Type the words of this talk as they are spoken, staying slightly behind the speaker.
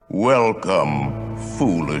Welcome,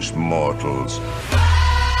 foolish mortals.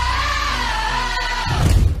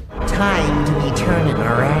 Time to be turning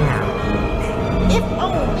around. If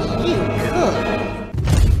only you could.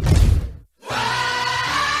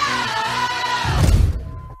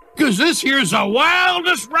 'Cause this here's the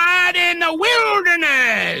wildest ride in the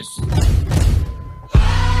wilderness!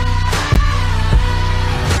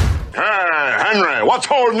 Hey, Henry, what's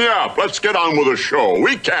holding you up? Let's get on with the show.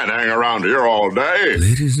 We can't hang around here all day.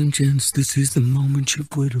 Ladies and gents, this is the moment you've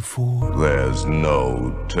waited for. There's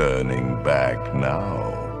no turning back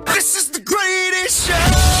now. This is the greatest show!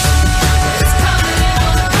 It's coming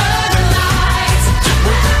on the bright lights.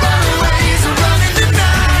 With the runaways running the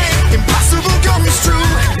night. Impossible comes true.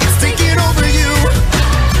 It's taking over you.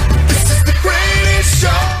 This is the greatest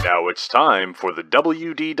show. Now it's time for the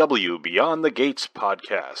WDW Beyond the Gates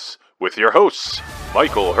podcast with your hosts,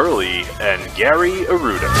 Michael Hurley and Gary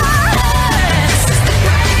Aruda.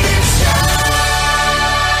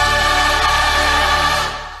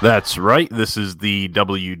 That's right. This is the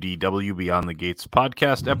WDW Beyond the Gates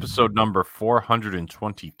podcast, episode number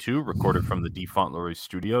 422, recorded from the D. Fauntleroy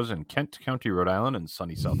Studios in Kent County, Rhode Island, and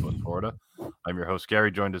sunny Southwest Florida. I'm your host, Gary,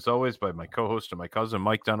 joined as always by my co-host and my cousin,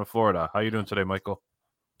 Mike, down in Florida. How you doing today, Michael?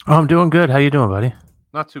 Oh, I'm doing good. How you doing, buddy?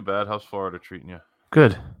 Not too bad. How's Florida treating you?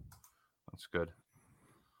 Good. That's good.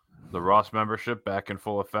 The Ross membership back in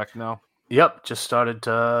full effect now? Yep, just started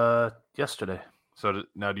yesterday. So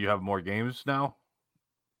now do you have more games now?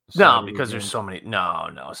 No, Saturday because games? there's so many.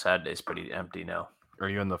 No, Saturday's pretty empty now. Are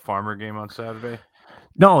you in the Farmer game on Saturday?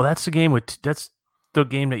 No, that's the game that's the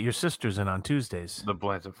game that your sister's in on Tuesdays. The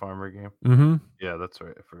Blanton Farmer game? Mm-hmm. Yeah, that's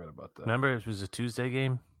right. I forgot about that. Remember, it was a Tuesday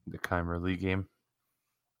game. The Keimer Lee game.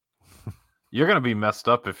 You're gonna be messed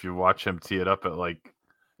up if you watch him tee it up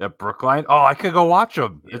at Brookline. Oh, I could go watch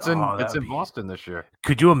him. It's in Boston this year.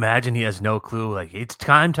 Could you imagine? He has no clue. Like, it's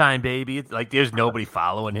time, baby. It's like there's nobody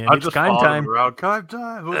following him. I'm It's just time. following him around. Time.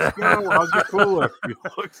 Let's go. How's your cooler?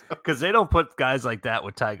 Because they don't put guys like that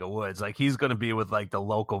with Tiger Woods. Like, he's gonna be with like the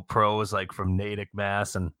local pros, like from Natick,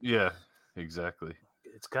 Mass, and Yeah, exactly.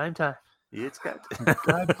 it's time. It's time.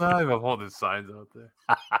 Time. I'm holding signs out there.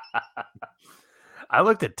 I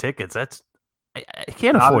looked at tickets. I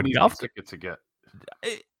can't Not afford an easy golf ticket to get.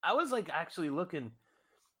 I was like actually looking a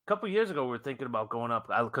couple years ago. We were thinking about going up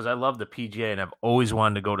because I love the PGA and I've always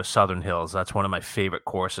wanted to go to Southern Hills. That's one of my favorite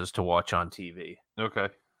courses to watch on TV. Okay.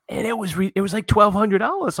 And it was like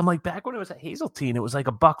 $1,200. I'm like, back when it was at Hazeltine, it was like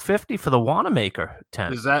 $150 for the Wanamaker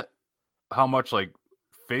tent. Is that how much like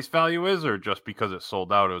face value is, or just because it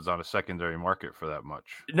sold out, it was on a secondary market for that much?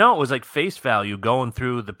 No, it was like face value going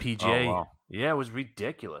through the PGA. Oh, wow. Yeah, it was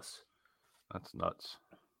ridiculous. That's nuts.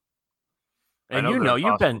 And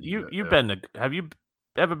you've been to, have you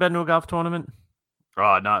ever been to a golf tournament?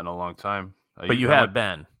 Oh, not in a long time. But you have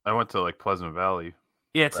been. I went to like Pleasant Valley.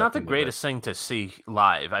 Yeah, it's not the in the greatest thing to see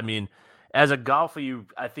live. I mean, as a golfer,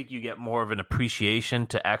 I think you get more of an appreciation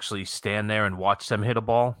to actually stand there and watch them hit a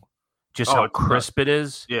ball, just how it's crisp it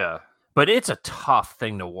is. Yeah. But it's a tough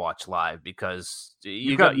thing to watch live because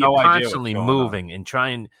You're you're constantly moving and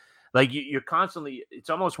trying. Like you're constantly. It's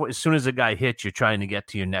almost as soon as a guy hits, you're trying to get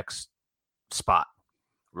to your next spot.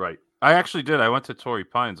 Right. I actually did. I went to Torrey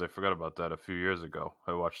Pines. I forgot about that a few years ago.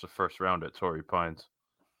 I watched the first round at Torrey Pines.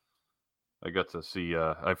 I got to see.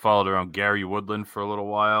 I followed around Gary Woodland for a little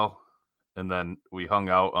while, and then we hung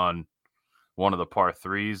out on one of the par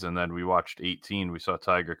threes, and then we watched 18. We saw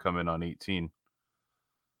Tiger come in on 18.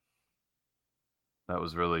 That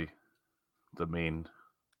was really the main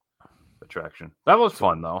attraction. That was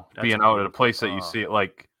fun though. Being out at a place that you see it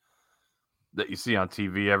that you see on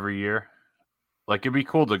TV every year. Like it'd be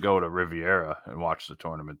cool to go to Riviera and watch the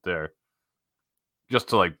tournament there. Just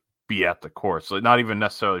to like be at the course. Like not even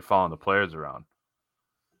necessarily following the players around.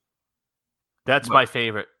 That's my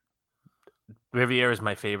favorite. Riviera is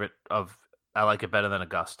my favorite I like it better than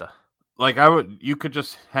Augusta. Like you could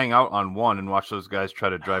just hang out on one and watch those guys try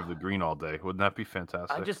to drive the green all day. Wouldn't that be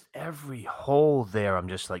fantastic? Every hole there, I'm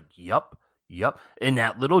just like, yup. In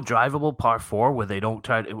that little drivable par 4 where they don't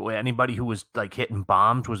where anybody who was like hitting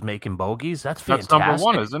bombs was making bogeys. That's fantastic. That's number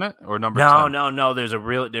 1, isn't it? Or number 10? No.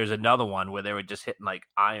 There's another one where they were just hitting like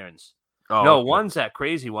irons. Oh, no, okay. One's that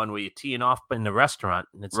crazy one where you're teeing off in the restaurant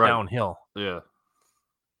and it's downhill. Yeah.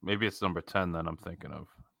 Maybe it's number 10 then I'm thinking of.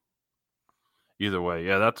 Either way,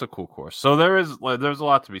 yeah, that's a cool course. So there's a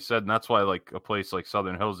lot to be said, and that's why like a place like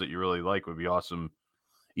Southern Hills that you really like would be awesome,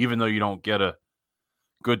 even though you don't get a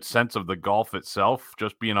good sense of the golf itself.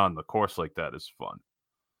 Just being on the course like that is fun.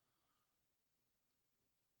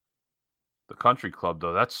 The country club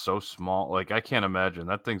though, that's so small. Like I can't imagine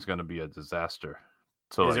that thing's going to be a disaster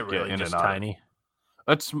to Is like it really get in just and out. tiny?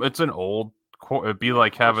 It's an old. It'd be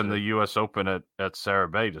like having the U.S. Open at Sarah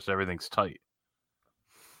Bay. Just everything's tight.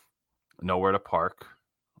 Nowhere to park,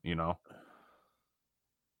 you know.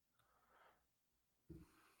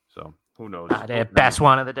 So who knows? Their best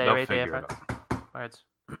one of the day They'll right figure there. it out. Words.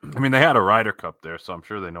 I mean, they had a Ryder Cup there, so I'm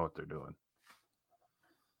sure they know what they're doing.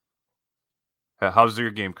 How's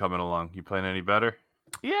your game coming along? You playing any better?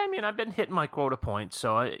 Yeah, I mean, I've been hitting my quota points,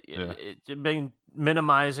 so it's been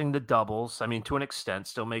minimizing the doubles. I mean, to an extent,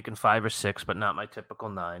 still making 5 or 6, but not my typical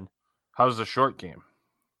 9. How's the short game?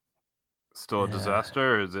 Still a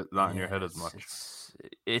disaster, or is it not in your head as much?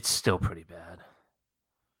 It's still pretty bad.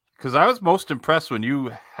 Because I was most impressed when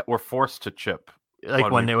you were forced to chip.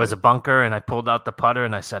 Like when there was a bunker and I pulled out the putter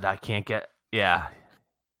and I said, I can't get... Yeah.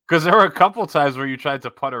 Because there were a couple times where you tried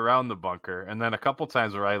to putt around the bunker, and then a couple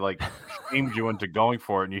times where I like aimed you into going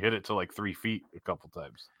for it, and you hit it to like 3 feet a couple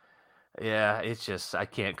times. Yeah, it's just I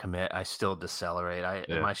can't commit. I still decelerate.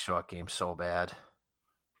 My short game's so bad.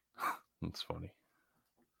 That's funny.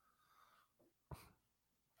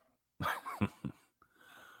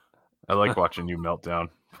 I like watching you melt down,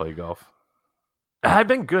 play golf. I've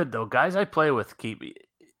been good though, guys. I play with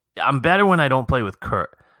I'm better when I don't play with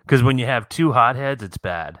Kurt. Because when you have 2 hotheads, it's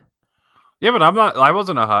bad. Yeah, but I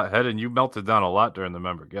wasn't a hothead, and you melted down a lot during the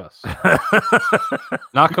member guess.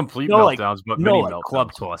 Not complete meltdowns, but mini meltdowns.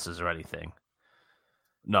 Club tosses or anything.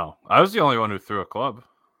 No, I was the only one who threw a club.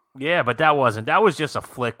 Yeah, but that was just a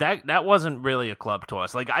flick. That wasn't really a club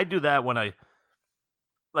toss. Like I do that when I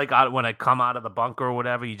come out of the bunker or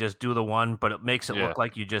whatever, you just do the one, but it makes it look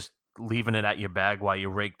like you're just leaving it at your bag while you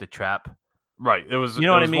rake the trap. Right. It was, you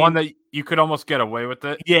know what I mean? One that you could almost get away with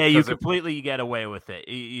it. Yeah, you completely get away with it.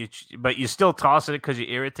 But you still toss it because you're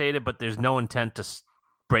irritated, but there's no intent to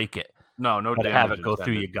break it. No damage. Have it go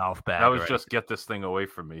through your golf bag. That was just get this thing away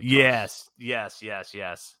from me. Yes.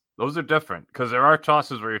 Those are different because there are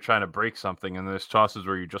tosses where you're trying to break something, and there's tosses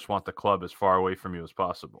where you just want the club as far away from you as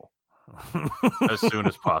possible. As soon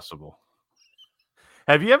as possible.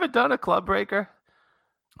 Have you ever done a club breaker?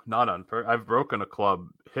 Not on I've broken a club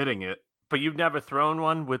hitting it. But you've never thrown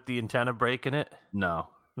one with the intent of breaking it? No.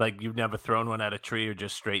 Like you've never thrown one at a tree or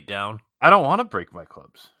just straight down? I don't want to break my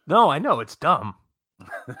clubs. No, I know. It's dumb.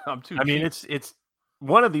 I'm too I mean, it's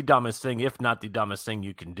one of the dumbest thing, if not the dumbest thing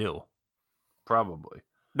you can do. Probably.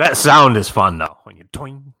 That sound is fun, though. When you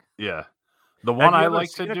twing. Yeah. The one I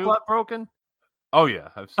like to do... club broken? Oh, yeah.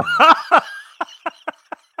 I've seen that.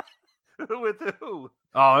 With who?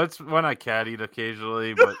 Oh, it's when I caddied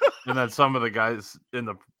occasionally, but and then some of the guys in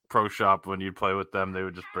the pro shop, when you play with them, they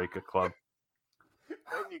would just break a club.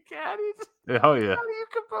 When you caddied? Oh, yeah. How do you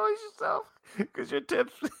compose yourself? Because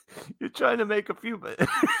you're trying to make a few...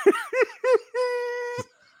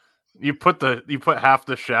 You put half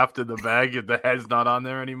the shaft in the bag and the head's not on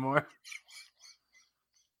there anymore.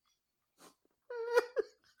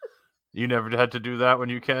 You never had to do that when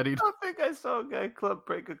you caddied? I think I saw a guy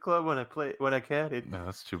break a club when I caddied. No,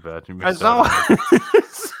 that's too bad. You I missed saw out.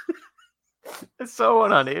 I saw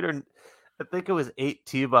one on 8 or I think it was 8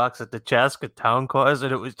 tee box at the Chaska Town Cars,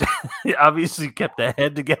 and it was he obviously kept the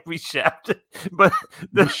head to get reshafted, but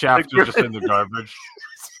the shaft was just in the garbage.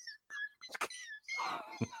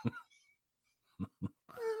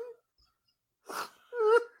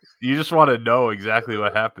 You just want to know exactly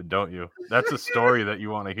what happened, don't you? That's a story that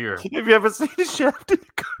you want to hear. Have you ever seen a shaft in the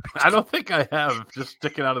garbage? I don't think I have. Just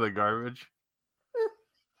sticking out of the garbage.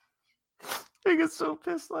 I got so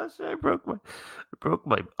pissed last night. I broke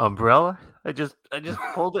my umbrella. I just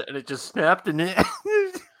pulled it and it just snapped in it.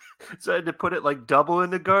 So I had to put it like double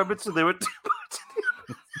in the garbage, so there were 2 parts.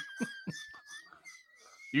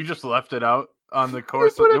 You just left it out on the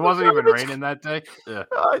course. It wasn't even raining that day. Yeah.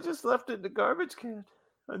 I just left it in the garbage can.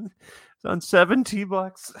 On 7 tee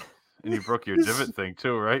box. And you broke your divot thing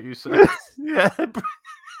too, right? You said, yeah.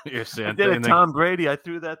 Your sand I did thing. a Tom Brady. I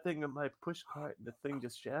threw that thing in my push cart, and the thing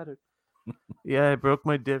just shattered. Yeah, I broke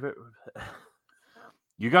my divot.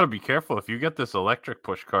 You got to be careful. If you get this electric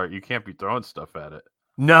push cart, you can't be throwing stuff at it.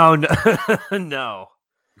 No, no.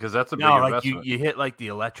 Because that's a big like investment. you hit like the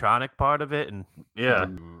electronic part of it, and yeah,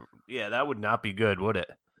 that would not be good, would it?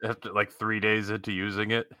 After like 3 days into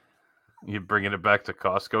using it, you bringing it back to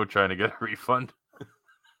Costco trying to get a refund. I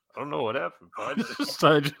don't know what happened. I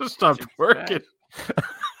just stopped working.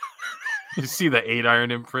 You see the 8-iron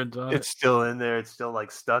imprint on it? It's still in there. It's still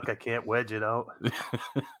like stuck. I can't wedge it out.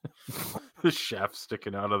 The shaft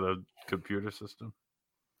sticking out of the computer system.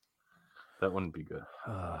 That wouldn't be good.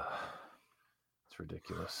 It's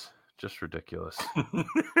ridiculous. Just ridiculous.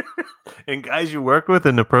 And guys you work with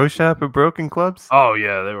in the pro shop have broken clubs? Oh,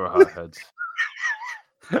 yeah. They were hotheads.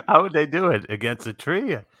 How would they do it? Against a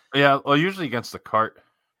tree? Yeah, well, usually against the cart.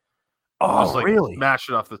 Oh, Just, like, really? smash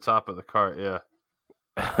it off the top of the cart. Yeah,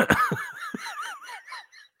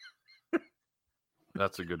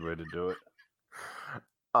 that's a good way to do it.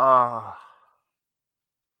 I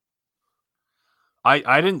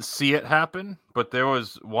didn't see it happen, but there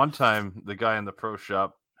was one time the guy in the pro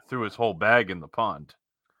shop threw his whole bag in the pond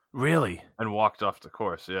Really? and walked off the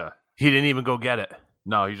course. Yeah. He didn't even go get it.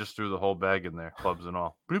 No, he just threw the whole bag in there, clubs and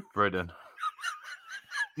all. Bloop, right in.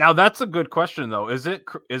 Now, that's a good question, though. Is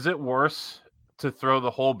it worse to throw the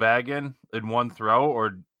whole bag in one throw,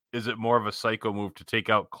 or is it more of a psycho move to take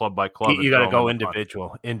out club by club? You got to go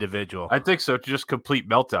individual. I think so. Just complete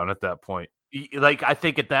meltdown at that point. Like, I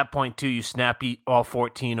think at that point, too, you snap all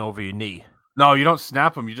 14 over your knee. No, you don't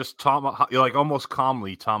snap them. You just you like almost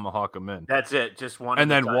calmly tomahawk them in. That's it. Just one. And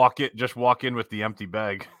then walk in with the empty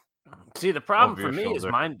bag. See, the problem for me is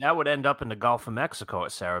that would end up in the Gulf of Mexico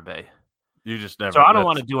at Sarah Bay. You just never. So I don't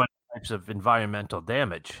want to do any types of environmental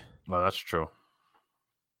damage. Well, that's true.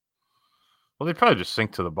 Well, they probably just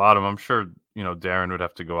sink to the bottom. I'm sure, Darren would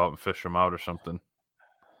have to go out and fish them out or something.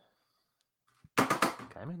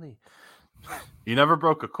 You never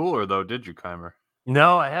broke a cooler, though, did you, Keimer?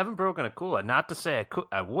 No, I haven't broken a cooler. Not to say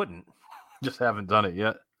I wouldn't. Just haven't done it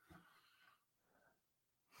yet.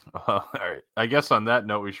 All right. I guess on that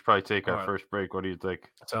note, we should probably take our first break. What do you think?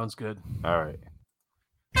 Sounds good. All right.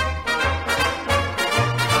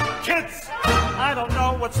 Kids, I don't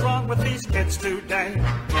know what's wrong with these kids today.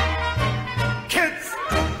 Kids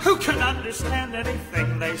who can understand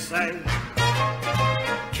anything they say.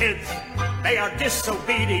 Kids, they are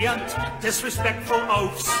disobedient, disrespectful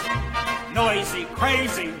oafs. Noisy,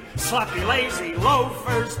 crazy, sloppy, lazy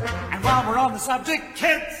loafers. And while we're on the subject,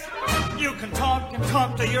 kids, you can talk and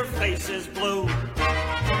talk till your face is blue.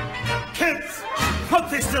 Kids, but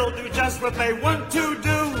they still do just what they want to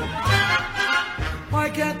do. Why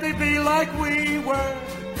can't they be like we were,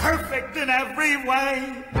 perfect in every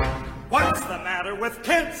way? What's the matter with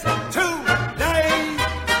kids today?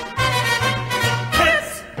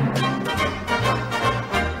 Kids!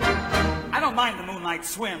 I don't mind the moonlight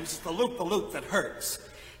swims, it's the loop that hurts.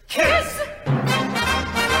 Kids!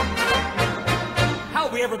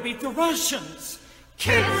 How'd we ever beat the Russians?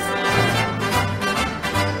 Kids!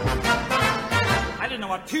 I didn't know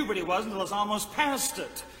what puberty was until I was almost past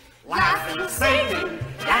it. Laughing, singing,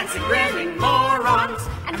 dancing, grinning morons.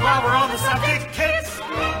 And while we're on the subject, kids,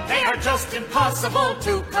 they are just impossible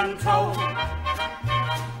to control.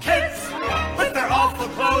 Kids, with their awful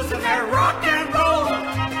clothes and their rock and roll.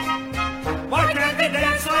 Why can't they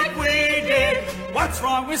dance like we did? What's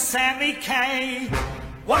wrong with Sammy Kaye?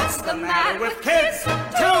 What's the matter with kids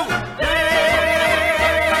today?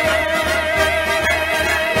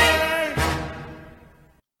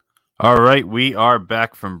 All right, we are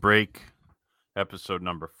back from break. Episode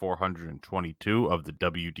number 422 of the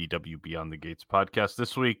WDW Beyond the Gates podcast.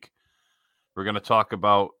 This week, we're going to talk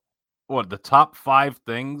about the top 5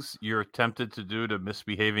 things you're tempted to do to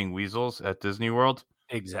misbehaving weasels at Disney World.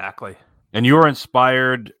 Exactly. And you were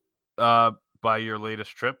inspired by your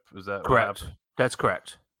latest trip. Is that correct? That's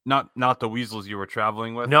correct. Not the weasels you were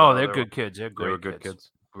traveling with. No, they're good kids. They're great. They were good kids.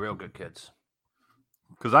 Real good kids.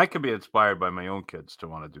 Because I could be inspired by my own kids to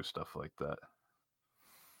want to do stuff like that.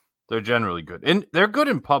 They're generally good. And they're good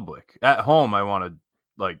in public. At home, I want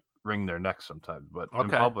to wring their necks sometimes, but in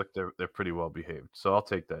public, they're pretty well behaved. So I'll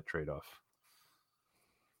take that trade-off.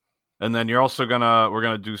 And then we're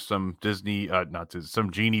gonna do some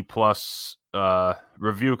some Genie Plus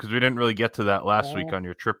review, because we didn't really get to that last week on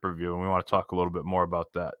your trip review, and we want to talk a little bit more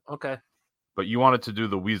about that. Okay. But you wanted to do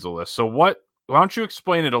the weasel list. So why don't you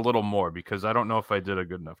explain it a little more, because I don't know if I did a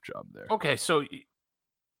good enough job there. Okay, so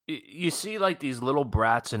you see like these little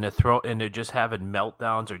brats and they're just having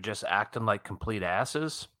meltdowns or just acting like complete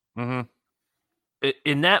asses. Mm-hmm.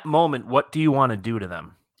 In that moment, what do you want to do to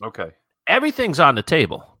them? Okay. Everything's on the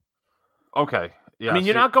table. Okay. Yeah. I mean,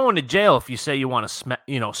 you're not going to jail if you say you want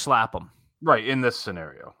to slap them. Right, in this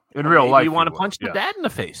scenario. In real life, you want to punch the dad in the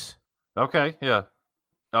face. Okay, yeah.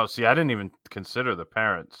 Oh, see, I didn't even consider the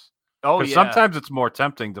parents. Oh, yeah. Sometimes it's more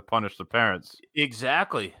tempting to punish the parents.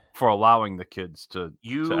 Exactly. For allowing the kids to act that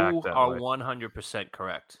You are way. 100%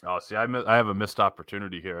 correct. Oh, see, I have a missed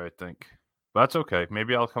opportunity here, I think. But that's okay.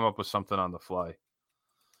 Maybe I'll come up with something on the fly.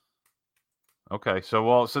 Okay,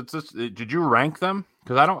 so since did you rank them?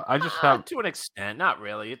 Because I just have to an extent, not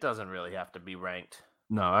really. It doesn't really have to be ranked.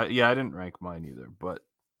 No, I didn't rank mine either. But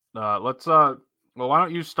let's why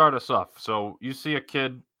don't you start us off? So you see a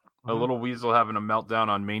kid, a little weasel having a meltdown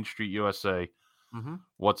on Main Street, USA. Mm-hmm.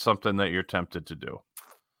 What's something that you're tempted to do?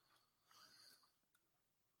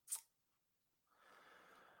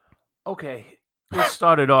 Okay. let's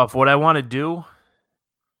start it off. What I want to do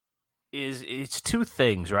is it's two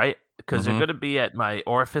things, right? Because they're going to be at my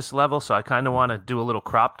orifice level, so I kind of want to do a little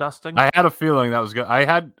crop dusting. I had a feeling that was good.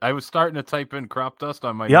 I was starting to type in crop dust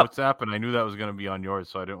on my notes app, and I knew that was going to be on yours,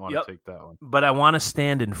 so I didn't want to take that one. But I want to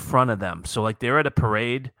stand in front of them. So like they're at a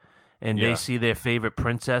parade, and they see their favorite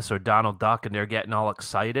princess or Donald Duck, and they're getting all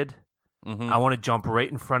excited. I want to jump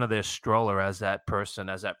right in front of their stroller as that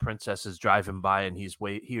princess is driving by, and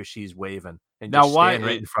he or she's waving, and just stand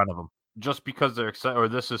right in front of them. Just because they're excited, or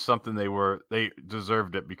this is something they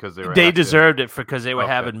deserved it because they were. They deserved it because they were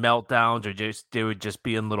having meltdowns, or they were just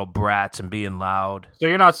being little brats and being loud. So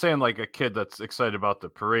you're not saying like a kid that's excited about the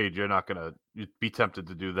parade, you're not gonna be tempted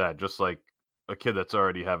to do that, just like a kid that's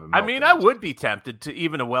already having meltdowns. I mean, I would be tempted to,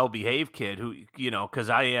 even a well-behaved kid who, because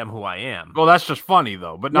I am who I am. Well, that's just funny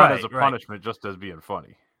though, but not as a punishment, just as being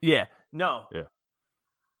funny. Yeah. No. Yeah.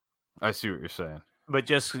 I see what you're saying. But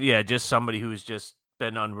just somebody who's just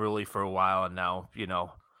been unruly for a while, and now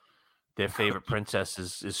their favorite princess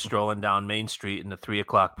is strolling down Main Street in the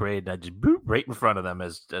 3:00 parade, and I just boop right in front of them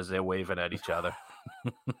as they're waving at each other.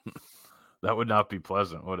 That would not be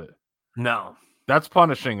pleasant, would it? No. That's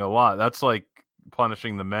punishing a lot. That's like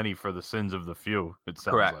punishing the many for the sins of the few. It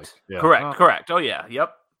sounds like. Yeah. Correct. Oh yeah.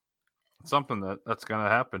 Yep. It's something that's gonna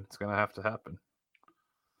happen. It's gonna have to happen.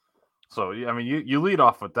 So yeah, I mean, you lead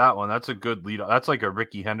off with that one. That's a good lead. That's like a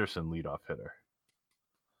Ricky Henderson leadoff hitter.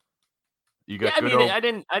 You got I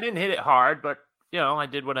didn't hit it hard, but I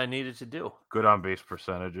did what I needed to do. Good on base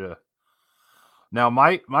percentage, yeah. Now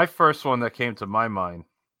my first one that came to my mind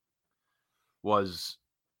was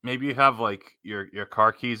maybe you have like your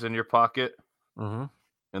car keys in your pocket, and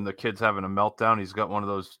the kid's having a meltdown. He's got one of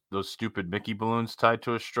those stupid Mickey balloons tied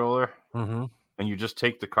to a stroller, and you just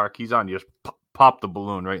take the car keys on, you just pop the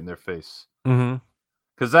balloon right in their face.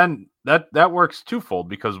 Because then that works twofold,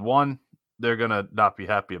 because one, they're gonna not be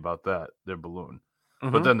happy about their balloon,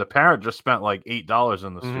 but then the parent just spent like $8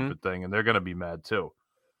 on the stupid thing, and they're gonna be mad too.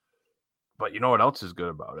 But you know what else is good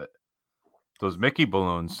about it? Those Mickey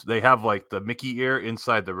balloons, they have like the Mickey ear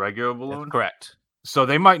inside the regular balloon. That's correct. So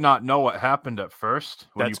they might not know what happened at first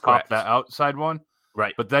when you pop that outside one,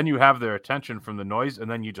 right? But then you have their attention from the noise, and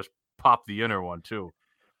then you just pop the inner one too,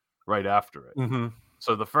 right after it.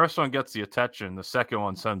 So the first one gets the attention, the second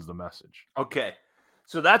one sends the message. Okay.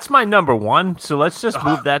 So that's my number one. So let's just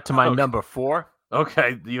move that to my number 4.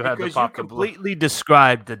 Okay, you had to pop the balloon. Completely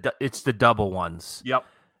described it's the double ones. Yep.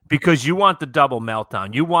 Because you want the double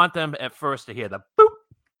meltdown. You want them at first to hear the boop,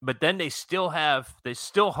 but then they still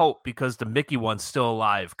hope because the Mickey one's still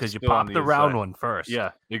alive, because you pop the round one first.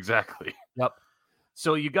 Yeah, exactly. Yep.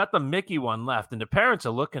 So you got the Mickey one left, and the parents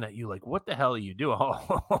are looking at you like, what the hell are you doing?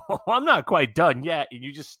 Oh, I'm not quite done yet. And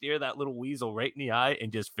you just stare that little weasel right in the eye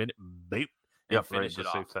and just finish it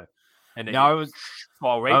off. And then now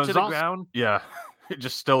fall right to the ground. Yeah.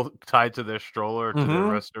 Just still tied to their stroller, to their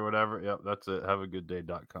wrist or whatever. Yep, that's it.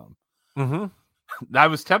 Haveagoodday.com. I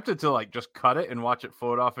was tempted to like just cut it and watch it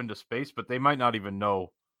float off into space, but they might not even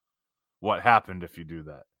know what happened if you do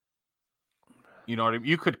that. You know what I mean?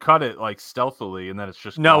 You could cut it like stealthily, and then it's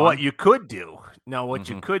just gone. What you could do.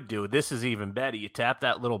 You could do. This is even better. You tap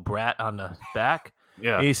that little brat on the back.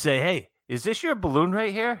 And you say, "Hey, is this your balloon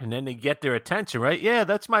right here?" And then they get their attention, right? Yeah,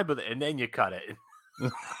 that's my balloon. And then you cut it.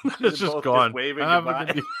 It's just gone. Waving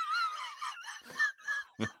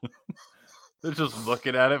They're just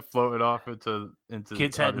looking at it floating off into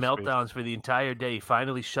kids had meltdowns for the entire day. He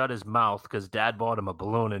finally shut his mouth because dad bought him a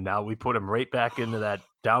balloon, and now we put him right back into that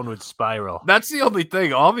downward spiral. That's the only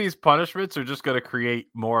thing. All these punishments are just going to create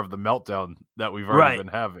more of the meltdown that we've already been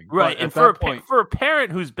having. Right. And for a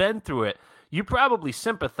parent who's been through it, you probably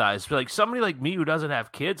sympathize. Like somebody like me who doesn't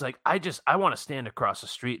have kids, like I want to stand across the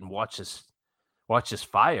street and watch this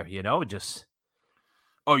fire, just.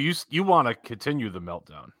 Oh, you want to continue the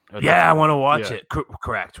meltdown? Yeah, I want to watch it.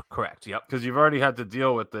 Correct. Yep. Because you've already had to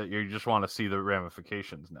deal with it. You just want to see the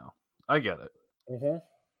ramifications now. I get it.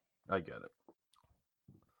 I get it.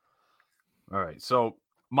 All right. So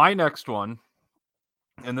my next one,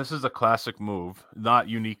 and this is a classic move, not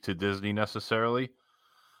unique to Disney necessarily,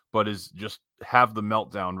 but is just have the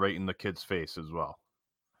meltdown right in the kid's face as well.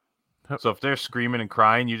 So if they're screaming and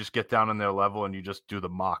crying, you just get down on their level and you just do the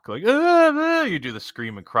mock, like, you do the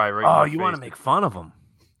scream and cry right. Oh, you want to make fun of them?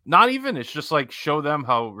 Not even. It's just like show them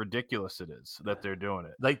how ridiculous it is that they're doing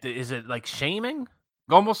it. Like, is it like shaming?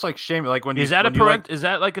 Almost like shaming. Like when is that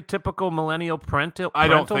like a typical millennial parental? I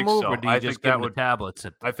don't think move, so. Or do you just give them tablets?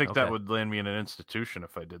 I think that would land me in an institution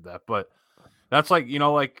if I did that. But that's like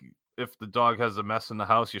like if the dog has a mess in the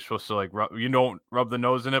house, you're supposed to like you don't rub the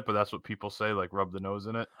nose in it, but that's what people say, like rub the nose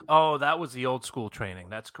in it. Oh, that was the old school training.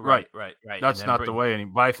 That's correct. Right. That's not the way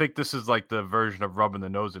but I think this is like the version of rubbing the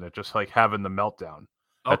nose in it, just like having the meltdown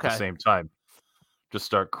at the same time. Just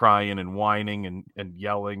start crying and whining and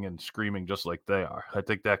yelling and screaming just like they are. I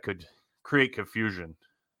think that could create confusion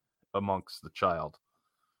amongst the child.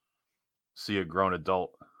 See a grown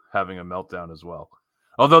adult having a meltdown as well.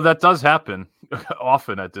 Although that does happen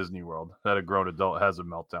often at Disney World, that a grown adult has a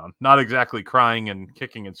meltdown. Not exactly crying and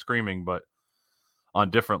kicking and screaming, but on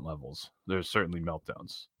different levels. There's certainly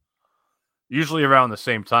meltdowns. Usually around the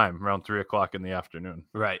same time, around 3 o'clock in the afternoon.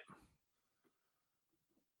 Right.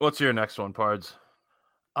 What's your next one, Pards?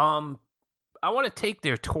 I want to take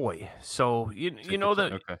their toy. So you know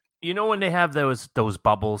you know when they have those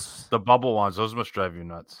bubbles, the bubble ones, those must drive you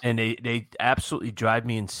nuts, and they absolutely drive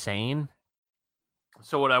me insane.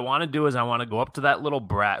 So what I want to do is I want to go up to that little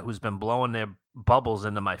brat who's been blowing their bubbles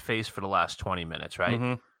into my face for the last 20 minutes, right?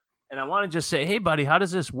 Mm-hmm. And I want to just say, "Hey, buddy, how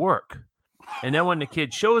does this work?" And then when the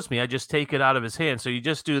kid shows me, I just take it out of his hand. So you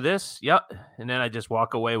just do this, yep, and then I just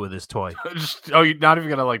walk away with his toy. You're not even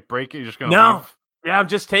gonna like break it. You're just gonna leave? Yeah, I'm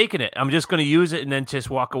just taking it. I'm just going to use it and then just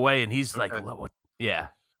walk away. And he's like, "What?" Yeah.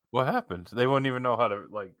 What happened? They wouldn't even know how to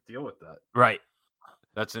like deal with that. Right.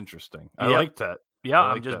 That's interesting. I like that. Yeah,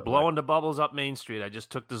 I'm just blowing the bubbles up Main Street. I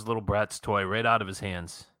just took this little brat's toy right out of his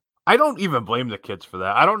hands. I don't even blame the kids for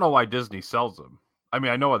that. I don't know why Disney sells them. I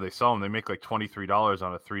mean, I know why they sell them. They make like $23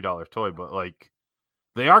 on a $3 toy, but like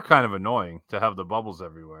they are kind of annoying to have the bubbles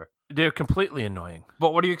everywhere. They're completely annoying.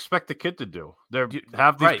 But what do you expect the kid to do?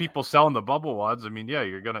 Have these people selling the bubble wads. I mean, yeah,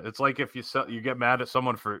 it's like if you get mad at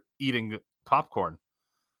someone for eating popcorn.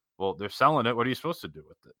 Well, they're selling it. What are you supposed to do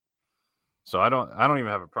with it? So I don't even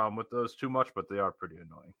have a problem with those too much, but they are pretty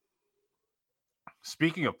annoying.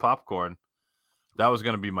 Speaking of popcorn, that was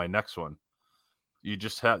going to be my next one. You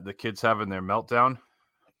just have the kids having their meltdown,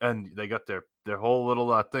 and they got their whole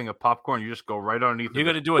little thing of popcorn. You just go right underneath. You're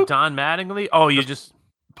going to do it Don Mattingly? Oh, you just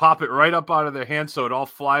pop it right up out of their hand so it all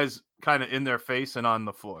flies kind of in their face and on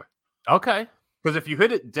the floor. Okay. Because if you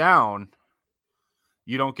hit it down,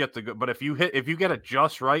 you don't get the good. But if you get it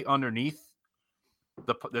just right underneath,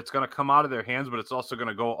 it's going to come out of their hands, but it's also going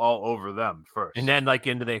to go all over them first. And then like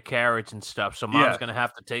into their carrots and stuff. So mom's going to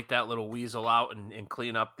have to take that little weasel out and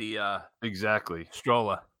clean up the exactly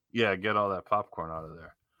stroller. Yeah, get all that popcorn out of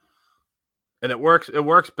there. And it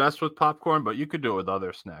works best with popcorn, but you could do it with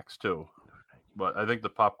other snacks too. But I think the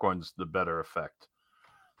popcorn's the better effect.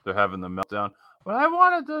 They're having the meltdown. But I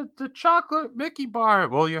wanted the chocolate Mickey bar.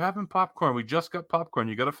 Well, you're having popcorn. We just got popcorn.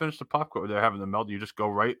 You got to finish the popcorn. They're having the melt. You just go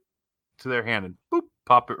right to their hand and boop,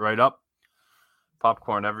 pop it right up.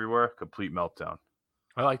 Popcorn everywhere. Complete meltdown.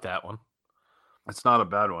 I like that one. It's not a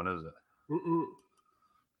bad one, is it? Mm-mm.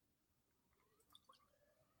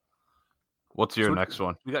 What's your next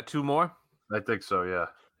one? We got two more? I think so, yeah.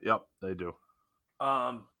 Yep, they do.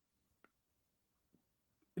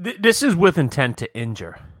 This is with intent to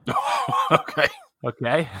injure.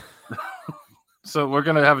 Okay. So we're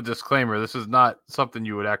going to have a disclaimer. This is not something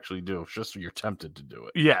you would actually do. It's just you're tempted to do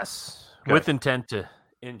it. Yes. Okay. With intent to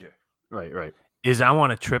injure. Right. I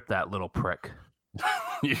want to trip that little prick.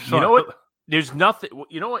 You know what? There's nothing.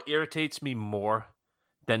 You know what irritates me more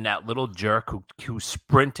than that little jerk who's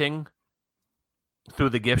sprinting through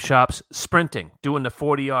the gift shops, doing the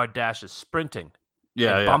 40-yard dashes, sprinting,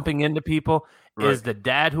 bumping into people. Right. Is the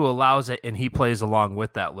dad who allows it, and he plays along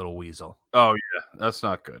with that little weasel. Oh, yeah. That's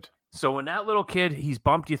not good. So when that little kid, he's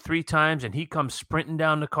bumped you 3 times, and he comes sprinting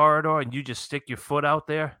down the corridor, and you just stick your foot out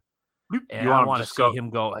there, and I want to see him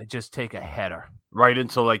go and just take a header. Right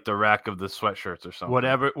into, like, the rack of the sweatshirts or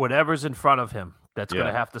something. Whatever's in front of him, that's going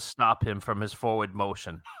to have to stop him from his forward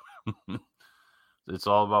motion. It's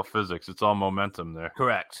all about physics. It's all momentum there.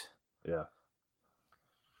 Correct. Yeah.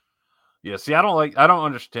 Yeah, see, I don't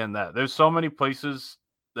understand that. There's so many places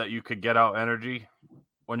that you could get out energy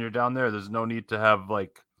when you're down there. There's no need to have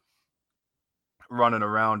like running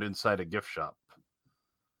around inside a gift shop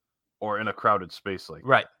or in a crowded space like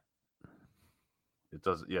right. That. It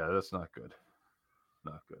doesn't. Yeah, that's not good.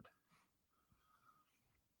 Not good.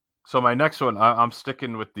 So my next one, I'm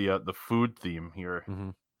sticking with the food theme here. Mm-hmm.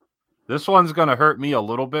 This one's gonna hurt me a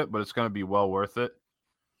little bit, but it's gonna be well worth it.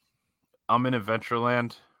 I'm in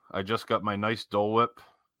Adventureland. I just got my nice Dole Whip,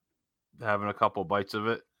 having a couple bites of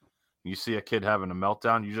it. You see a kid having a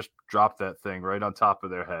meltdown, you just drop that thing right on top of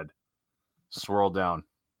their head. Swirl down.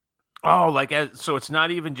 Oh, so it's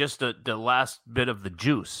not even just the last bit of the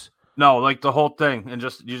juice. No, like the whole thing, and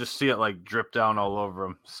you just see it like drip down all over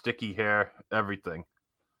them. Sticky hair, everything.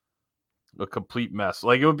 A complete mess.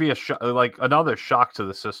 Like it would be like another shock to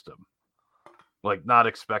the system. Like, not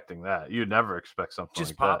expecting that. You'd never expect something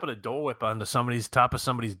Just like popping that. a Dole Whip onto somebody's top of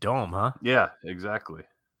somebody's dome, huh? Yeah, exactly.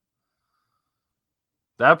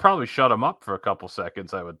 That'd probably shut him up for a couple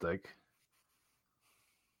seconds, I would think.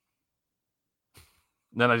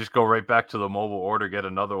 Then I just go right back to the mobile order, get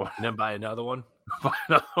another one. And then buy another one. Buy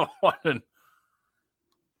another one.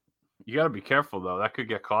 You got to be careful, though. That could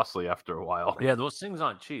get costly after a while. Yeah, those things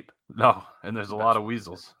aren't cheap. No, and there's a lot of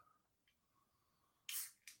weasels.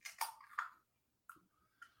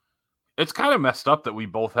 It's kind of messed up that we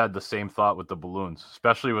both had the same thought with the balloons,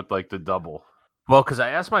 especially with, like, the double. Well, because I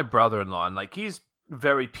asked my brother-in-law, and, like, he's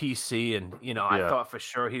very PC, and, you know, I Yeah. thought for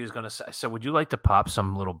sure he was going to say, I said, would you like to pop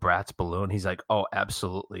some little Bratz balloon? He's like, oh,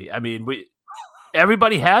 absolutely. I mean,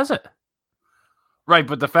 everybody has it. Right,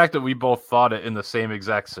 but the fact that we both thought it in the same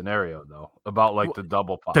exact scenario, though, about, like, the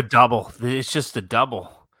double pop. The double. It's just the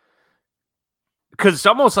double. Because it's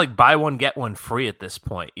almost like buy one, get one free at this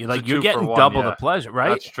point. You're It's like, a you're 2 for getting 1, double yeah. the pleasure, right?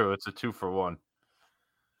 That's true. It's a 2 for 1.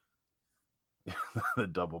 The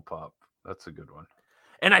double pop. That's a good one.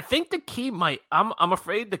 And I think the key I'm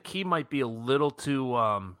afraid the key might be a little too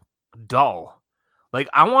dull. Like,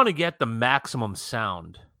 I want to get the maximum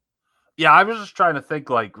sound. Yeah, I was just trying to think,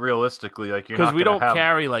 like, realistically, like, you're Because not we gonna don't have,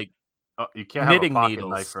 carry, like, you can't knitting have a pocket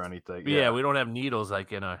needles. knife or anything. Yeah, we don't have needles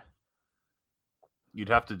like in a. You'd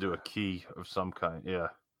have to do a key of some kind. Yeah.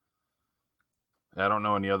 I don't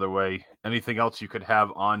know any other way. Anything else you could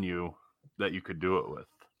have on you that you could do it with?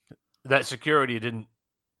 That security didn't.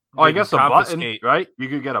 Oh, I didn't guess a button, confiscate. right? You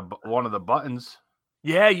could get one of the buttons.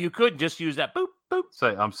 Yeah, you could just use that. Boop boop.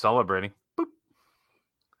 Say, I'm celebrating. Boop.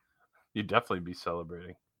 You'd definitely be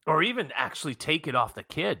celebrating. Or even actually take it off the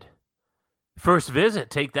kid. First visit,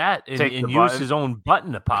 take that and, Take the and use button. his own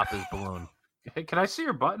button to pop his balloon. Hey, can I see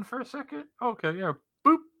your button for a second? Okay, yeah.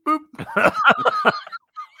 Boop, boop.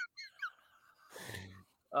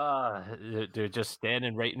 They're just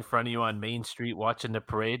standing right in front of you on Main Street watching the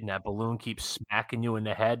parade, and that balloon keeps smacking you in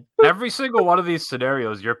the head. Every single one of these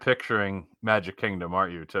scenarios, you're picturing Magic Kingdom,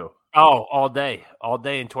 aren't you, too? Oh, all day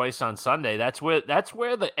and twice on Sunday. That's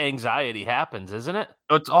where the anxiety happens, isn't it?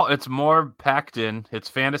 It's more packed in. It's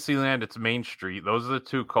Fantasyland, it's Main Street. Those are the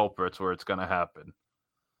two culprits where it's going to happen.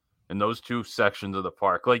 In those two sections of the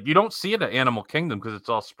park. Like, you don't see it at Animal Kingdom because it's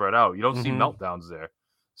all spread out. You don't see meltdowns there.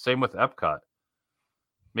 Same with Epcot.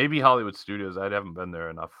 Maybe Hollywood Studios. I haven't been there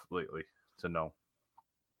enough lately to know.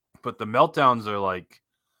 But the meltdowns are, like,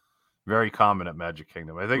 very common at Magic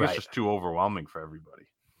Kingdom. I think it's just too overwhelming for everybody.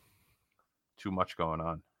 Too much going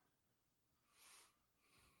on.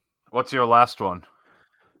 What's your last one?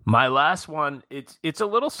 My last one, it's a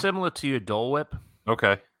little similar to your Dole Whip.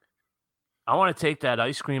 Okay. I want to take that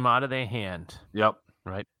ice cream out of their hand. Yep.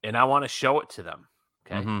 Right. And I want to show it to them.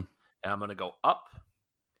 Okay. Mm-hmm. And I'm going to go up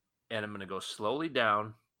and I'm going to go slowly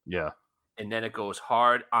down. Yeah. And then it goes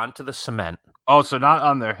hard onto the cement. Oh, so not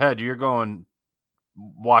on their head. You're going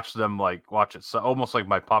watch it. So almost like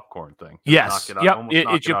my popcorn thing. Yes. Knock it Yep. out, almost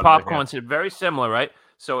knock It's it your out of their popcorn. hand. So very similar, right?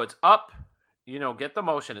 So it's up, get the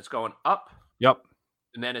motion. It's going up. Yep.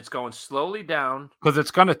 And then it's going slowly down. Because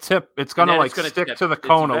it's going to tip. It's going to, like, stick tip. to the It's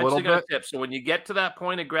cone a eventually little gonna bit. Tip. So when you get to that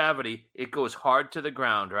point of gravity, it goes hard to the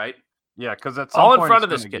ground, right? Yeah, because that's all in front of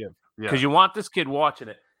this kid. Because Because you want this kid watching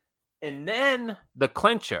it. And then the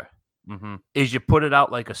clincher Mm-hmm. is you put it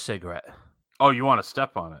out like a cigarette. Oh, you want to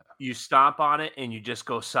step on it? You stomp on it and you just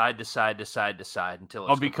go side to side to side to side until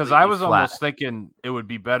it's Because I was completely almost flat. thinking it would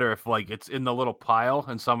be better if, like, it's in the little pile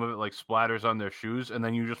and some of it, like, splatters on their shoes, and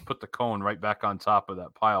then you just put the cone right back on top of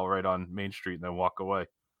that pile right on Main Street and then walk away.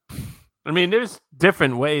 I mean, there's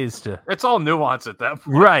different ways to. It's all nuance at that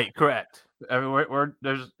point. Right, correct. I mean,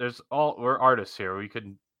 we're artists here. We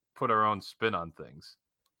can put our own spin on things.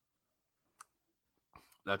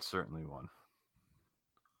 That's certainly one.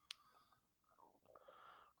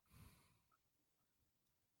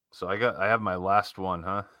 So I have my last one,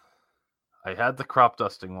 huh? I had the crop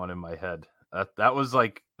dusting one in my head. That was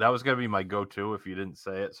gonna be my go-to if you didn't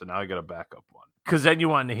say it. So now I got a backup one. Because then you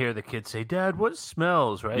want to hear the kid say, "Dad, what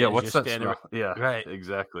smells?" Right? Yeah, As what's you're that standing smell? Yeah, right.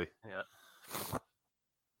 exactly. Yeah.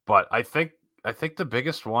 But I think the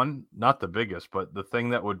biggest one, not the biggest, but the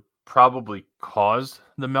thing that would probably cause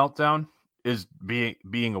the meltdown is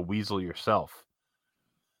being a weasel yourself.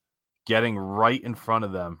 Getting right in front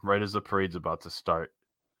of them, right as the parade's about to start.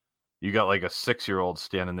 You got like a 6-year-old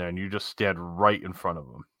standing there, and you just stand right in front of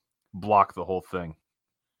them. Block the whole thing.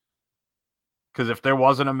 Because if there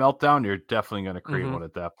wasn't a meltdown, you're definitely going to create one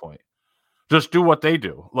at that point. Just do what they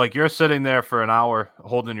do. Like, you're sitting there for an hour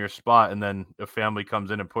holding your spot, and then a family comes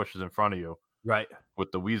in and pushes in front of you. Right.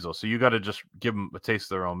 With the weasel. So you got to just give them a taste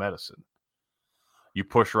of their own medicine. you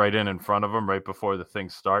push right in front of them right before the thing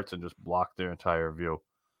starts and just block their entire view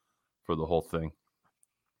for the whole thing.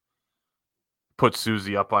 Put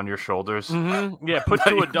Susie up on your shoulders. Mm-hmm. Yeah, put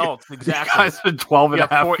two adults, exactly. You guys are 12 and a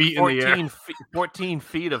half feet in the air. 14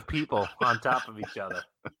 feet of people on top of each other.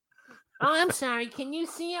 Oh, I'm sorry. Can you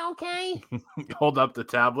see okay? Hold up the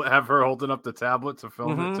tablet. Have her holding up the tablet to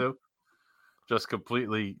film it too. Just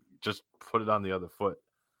put it on the other foot.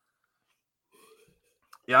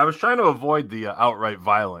 Yeah, I was trying to avoid the outright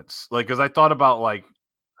violence. Like, because I thought about, like,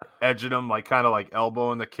 edging them, like, kind of like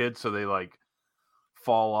elbowing the kids so they, like,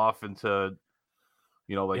 fall off into,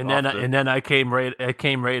 you know, like. And then I came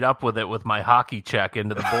right up with it with my hockey check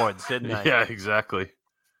into the boards, didn't I? Yeah, exactly.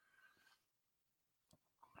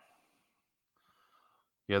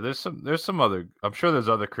 Yeah, there's some other. I'm sure there's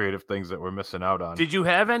other creative things that we're missing out on. Did you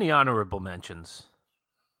have any honorable mentions?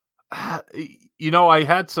 You know, I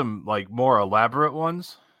had some like more elaborate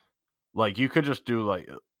ones. Like you could just do like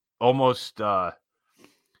almost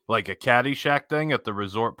like a Caddyshack thing at the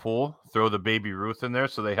resort pool. Throw the Baby Ruth in there,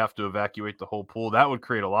 so they have to evacuate the whole pool. That would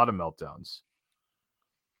create a lot of meltdowns.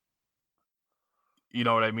 You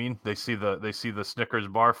know what I mean? They see the Snickers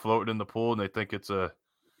bar floating in the pool, and they think it's a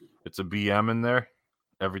BM in there.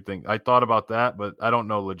 Everything. I thought about that, but I don't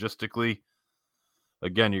know logistically.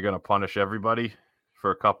 Again, you're going to punish everybody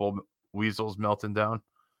for a couple weasels melting down.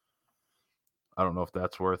 I don't know if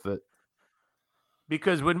that's worth it.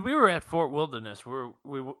 Because when we were at Fort Wilderness,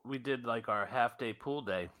 we did like our half-day pool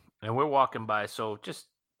day, and we're walking by. So just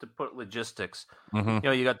to put logistics, you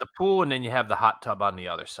know, you got the pool, and then you have the hot tub on the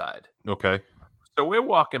other side. Okay. So we're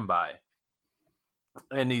walking by,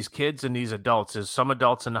 and these kids and these adults, there's some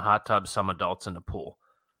adults in the hot tub, some adults in the pool.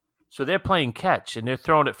 So they're playing catch, and they're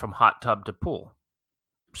throwing it from hot tub to pool.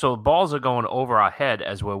 So balls are going over our head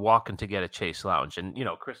as we're walking to get a Chase Lounge. And, you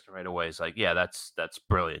know, Kristen right away is like, yeah, that's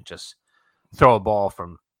brilliant. Just throw a ball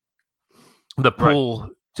from the pool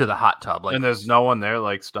to the hot tub. Like, and there's no one there,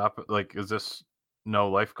 like, stop it. Like, is this no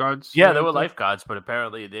lifeguards? Yeah, there were lifeguards, but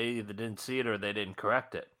apparently they either didn't see it or they didn't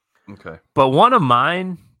correct it. Okay. But one of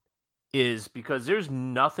mine is because there's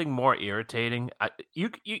nothing more irritating.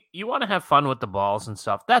 You want to have fun with the balls and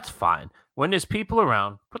stuff. That's fine. When there's people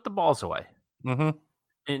around, put the balls away. Mm-hmm.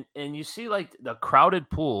 And you see like the crowded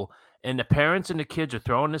pool, and the parents and the kids are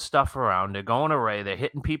throwing this stuff around. They're going array. They're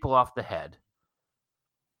hitting people off the head.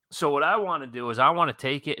 So what I want to do is I want to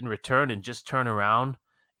take it and return and just turn around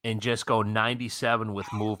and just go 97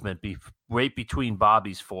 with movement right between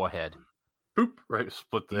Bobby's forehead. Boop. Right.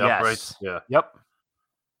 Split the uprights. Yeah. Yep.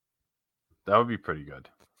 That would be pretty good.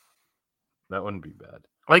 That wouldn't be bad.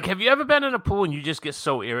 Like, have you ever been in a pool and you just get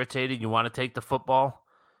so irritated you want to take the football?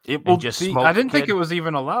 I didn't think it was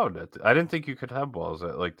even allowed. I didn't think you could have balls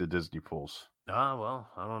at like the Disney pools. Well,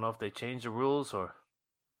 I don't know if they changed the rules or.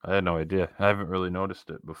 I had no idea. I haven't really noticed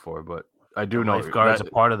it before, but I do know lifeguards are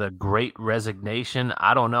part of the Great Resignation.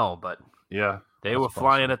 I don't know, but yeah, they were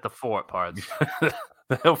flying at the fort parts.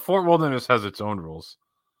 Fort Wilderness has its own rules.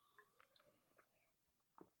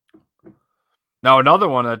 Now, another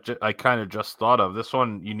one that I kind of just thought of. This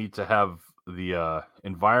one you need to have the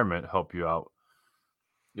environment help you out.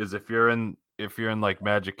 Is if you're in like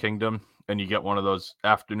Magic Kingdom and you get one of those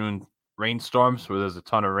afternoon rainstorms where there's a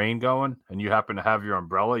ton of rain going and you happen to have your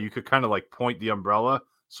umbrella, you could kind of like point the umbrella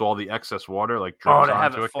so all the excess water like drips to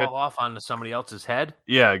have onto it fall off onto somebody else's head.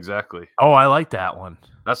 Yeah, exactly. Oh, I like that one.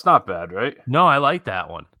 That's not bad, right? No, I like that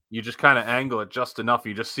one. You just kind of angle it just enough.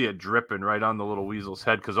 You just see it dripping right on the little weasel's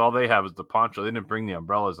head because all they have is the poncho. They didn't bring the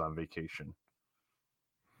umbrellas on vacation.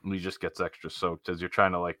 And he just gets extra soaked as you're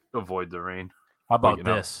trying to like avoid the rain. How about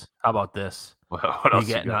this? What else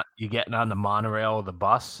you getting on the monorail or the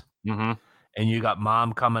bus, and you got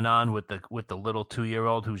mom coming on with the little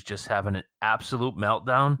 2-year-old who's just having an absolute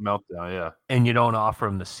meltdown. Yeah. And you don't offer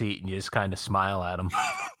him the seat, and you just kind of smile at him,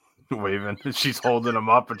 waving. She's holding him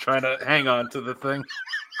up and trying to hang on to the thing.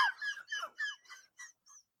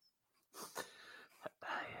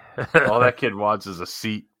 All that kid wants is a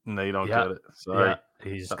seat, and they don't get it. Sorry. Yeah.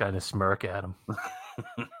 He's kind of smirk at him.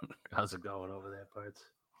 How's it going over there, Parts?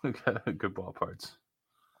 Good ball, Parts.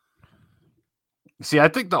 See, I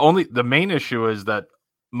think the main issue is that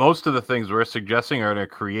most of the things we're suggesting are going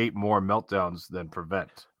to create more meltdowns than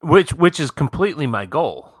prevent. Which is completely my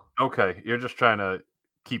goal. Okay, you're just trying to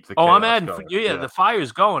keep the. I'm adding. Going. Yeah, the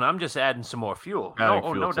fire's going. I'm just adding some more fuel.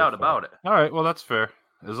 No doubt about it. All right, well that's fair.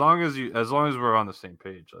 As long as we're on the same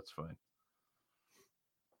page, that's fine.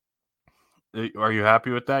 Are you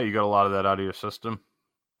happy with that? You got a lot of that out of your system?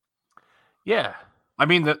 Yeah. I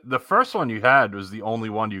mean, the first one you had was the only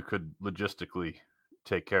one you could logistically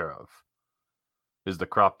take care of, is the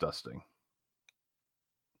crop dusting.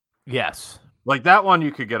 Yes. Like that one,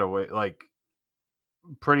 you could get away, like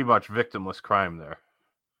pretty much victimless crime there.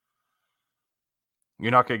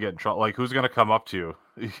 You're not gonna get in trouble. Like, who's gonna come up to you?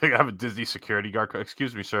 You have a Disney security guard.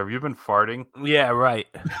 Excuse me, sir. Have you been farting? Yeah, right.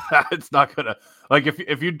 It's not gonna like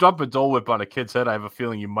if you dump a Dole Whip on a kid's head, I have a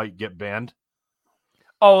feeling you might get banned.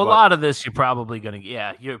 Oh, a lot of this you're probably gonna.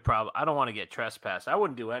 Yeah, you're probably. I don't want to get trespassed. I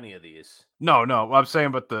wouldn't do any of these. No. I'm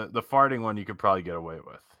saying, but the farting one you could probably get away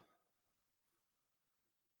with.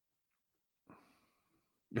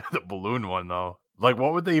 The balloon one, though. Like,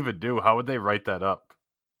 what would they even do? How would they write that up?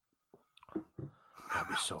 That'd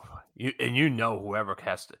be so fun. You know whoever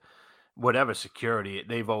has to, whatever security,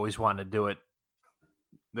 they've always wanted to do it.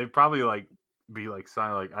 They'd probably like be like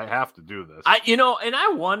sign like I have to do this. And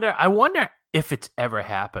I wonder if it's ever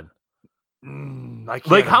happened.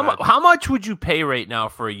 Like how much would you pay right now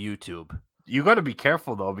for a YouTube? You got to be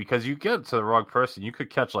careful though, because you get to the wrong person. You could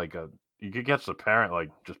catch the parent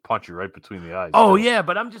like just punch you right between the eyes. Oh yeah,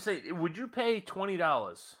 but I'm just saying, would you pay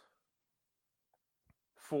 $20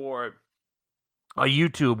 for a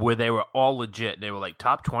YouTube where they were all legit? They were like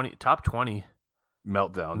top 20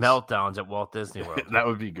 meltdowns at Walt Disney World. That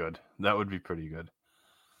would be good. That would be pretty good.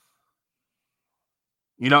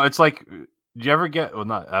 You know, it's like, do you ever get? Well,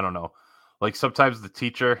 not. I don't know. Like sometimes the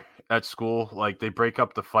teacher at school, like they break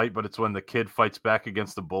up the fight, but it's when the kid fights back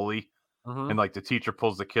against the bully. Mm-hmm. And like the teacher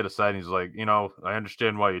pulls the kid aside and he's like, you know, I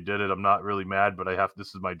understand why you did it. I'm not really mad, but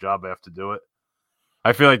this is my job. I have to do it.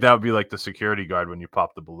 I feel like that would be like the security guard when you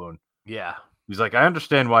pop the balloon. Yeah. He's like, I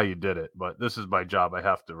understand why you did it, but this is my job. I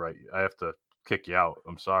have to kick you out.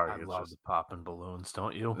 I'm sorry. I love the popping balloons,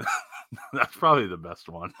 don't you? That's probably the best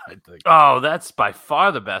one, I think. Oh, that's by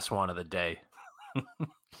far the best one of the day.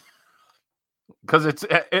 Because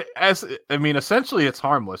essentially it's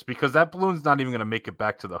harmless because that balloon's not even going to make it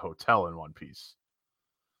back to the hotel in one piece.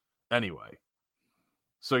 Anyway.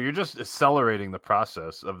 So you're just accelerating the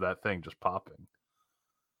process of that thing just popping.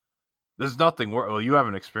 There's nothing worse. Well, you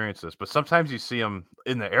haven't experienced this, but sometimes you see them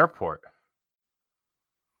in the airport.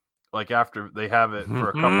 Like after they have it for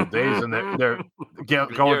a couple of days and they're going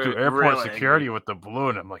through airport security with the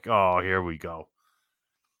balloon. I'm like, oh, here we go.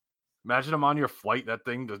 Imagine them on your flight. That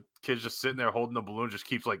thing, the kid's just sitting there holding the balloon, just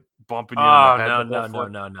keeps like bumping you in the head.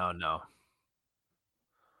 No.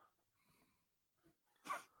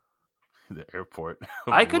 The airport.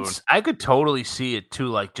 I could totally see it too,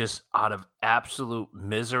 like just out of absolute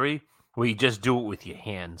misery, where you just do it with your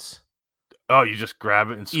hands. Oh, you just grab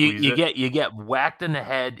it and squeeze it. You get whacked in the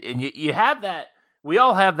head, and you have that. We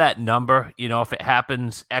all have that number. You know, if it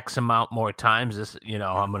happens X amount more times, this, you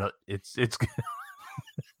know, it's.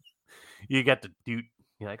 You get the dude.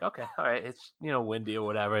 You're like, okay, all right, it's, you know, windy or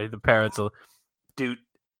whatever. The parents will, dude,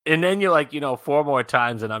 and then you're like, you know, 4 more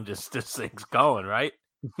times, and this thing's going right.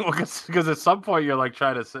 Well, because at some point you're like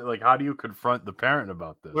trying to say, like, how do you confront the parent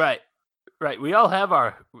about this? Right. We all have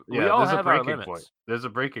our our limits. Point. There's a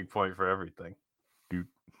breaking point for everything. Dude.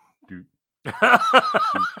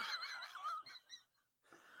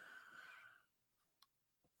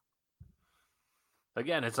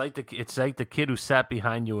 Again, it's like the kid who sat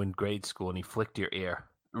behind you in grade school and he flicked your ear.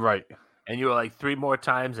 Right. And you were like 3 more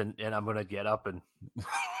times, and I'm gonna get up and.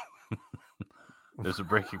 There's a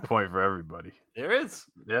breaking point for everybody. There is.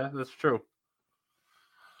 Yeah, that's true.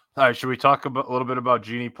 All right, should we talk a little bit about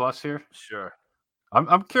Genie Plus here? Sure.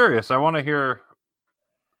 I'm curious. I want to hear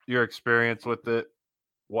your experience with it,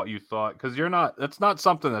 what you thought, because it's not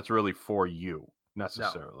something that's really for you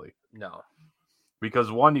necessarily. No.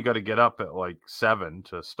 Because one, you got to get up at like 7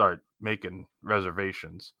 to start making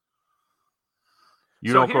reservations.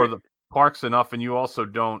 You don't go to the parks enough, and you also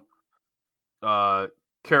don't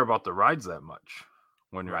care about the rides that much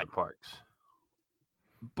when you're at parks.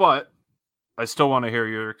 But I still want to hear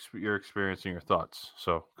your experience and your thoughts.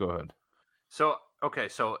 So go ahead. So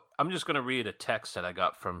I'm just going to read a text that I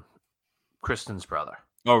got from Kristen's brother.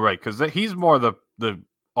 Oh, right, because he's more the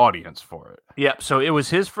audience for it. Yep. So it was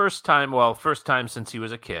his first time since he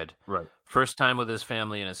was a kid. Right. First time with his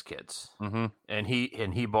family and his kids. Mm-hmm. And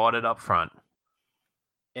he bought it up front.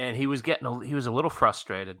 And he was a little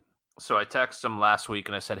frustrated. So I texted him last week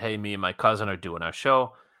and I said, hey, me and my cousin are doing our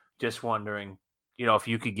show. Just wondering, you know, if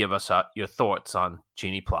you could give us your thoughts on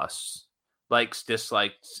Genie Plus, likes,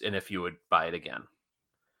 dislikes, and if you would buy it again.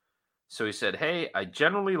 So he said, hey, I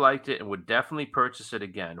generally liked it and would definitely purchase it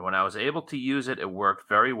again. When I was able to use it, it worked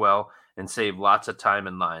very well and saved lots of time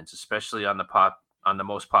in lines, especially on the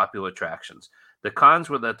most popular attractions. The cons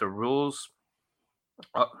were that the rules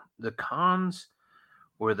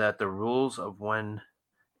of when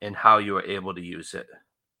and how you were able to use it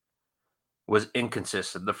was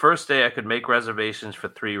inconsistent. The first day I could make reservations for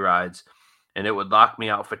 3 rides, and it would lock me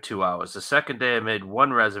out for 2 hours. The second day, I made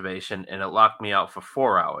one reservation, and it locked me out for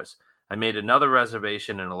 4 hours. I made another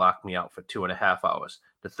reservation, and it locked me out for 2.5 hours.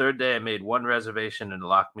 The third day, I made one reservation, and it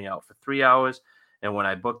locked me out for 3 hours. And when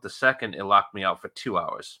I booked the second, it locked me out for 2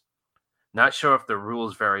 hours. Not sure if the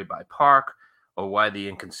rules vary by park or why the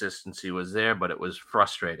inconsistency was there, but it was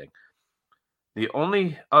frustrating. The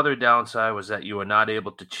only other downside was that you were not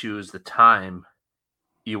able to choose the time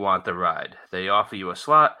you want the ride. They offer you a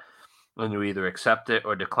slot, and you either accept it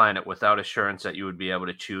or decline it without assurance that you would be able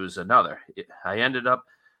to choose another. I ended up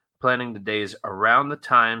planning the days around the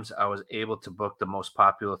times I was able to book the most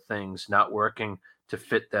popular things, not working to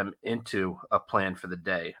fit them into a plan for the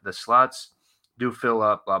day. The slots do fill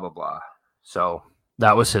up, blah, blah, blah. So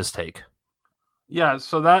that was his take. Yeah,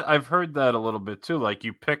 so that I've heard that a little bit too. Like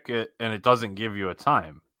you pick it and it doesn't give you a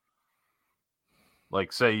time.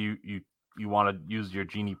 Like say you want to use your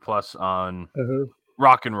Genie Plus on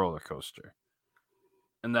Rock and Roller Coaster.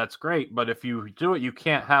 And that's great, but if you do it, you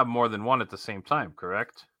can't have more than one at the same time,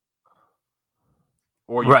 correct?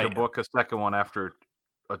 Or you can book a second one after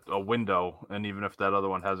a window, and even if that other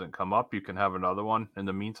one hasn't come up, you can have another one in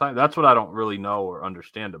the meantime. That's what I don't really know or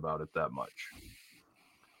understand about it that much.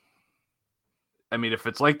 I mean, if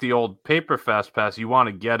it's like the old paper Fast Pass, you want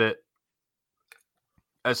to get it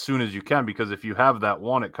as soon as you can, because if you have that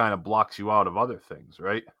one, it kind of blocks you out of other things,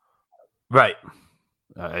 right? Right.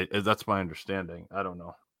 That's my understanding. I don't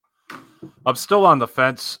know. I'm still on the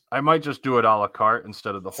fence. I might just do it a la carte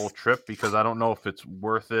instead of the whole trip, because I don't know if it's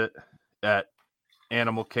worth it at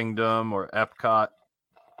Animal Kingdom or Epcot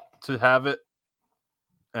to have it.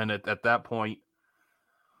 And at that point,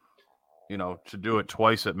 you know, to do it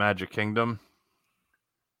twice at Magic Kingdom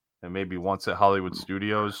and maybe once at Hollywood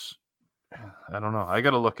Studios, I don't know. I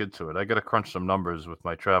got to look into it. I got to crunch some numbers with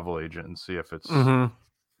my travel agent and see if it's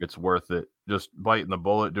worth it. Just biting the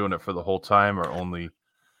bullet, doing it for the whole time, or only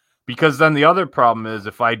because then the other problem is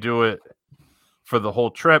if I do it for the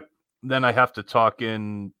whole trip, then I have to talk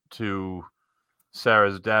into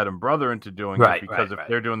Sarah's dad and brother into doing it, because if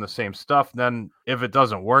they're doing the same stuff, then if it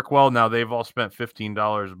doesn't work well, now they've all spent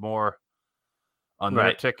 $15 more on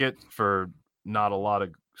their ticket for not a lot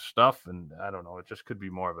of stuff, and I don't know, it just could be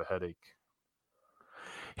more of a headache.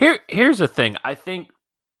 Here's the thing. I think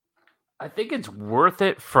it's worth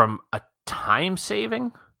it from a time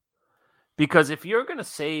saving, because if you're going to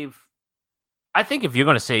save, I think if you're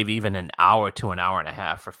going to save even an hour to an hour and a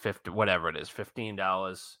half for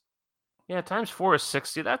 $15, yeah, times 4 is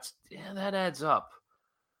 60. That adds up.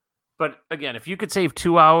 But again, if you could save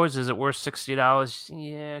 2 hours, is it worth $60?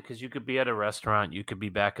 Yeah, because you could be at a restaurant, you could be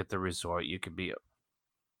back at the resort, you could be.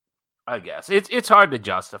 I guess it's hard to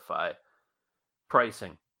justify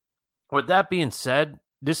pricing. With that being said,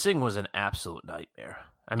 this thing was an absolute nightmare.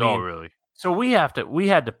 I mean, really? So we had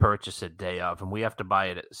to purchase it day of, and we have to buy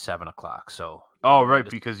it at 7:00. So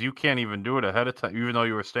because you can't even do it ahead of time, even though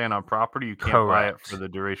you were staying on property, you can't buy it for the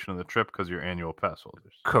duration of the trip because you're annual pass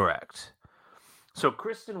holders. Correct. So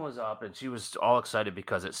Kristen was up, and she was all excited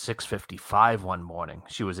because at 6:55 one morning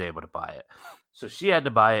she was able to buy it. So she had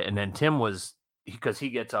to buy it, and then Tim was, because he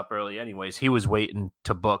gets up early anyways, he was waiting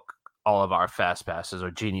to book all of our Fast Passes or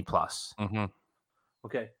Genie Plus. Mm-hmm.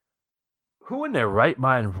 Okay. Who in their right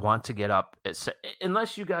mind want to get up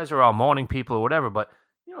unless you guys are all morning people or whatever, but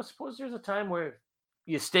suppose there's a time where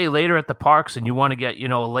you stay later at the parks and you want to get,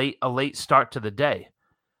 a late start to the day.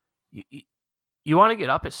 You want to get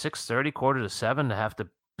up at 6:30, 6:45 to have to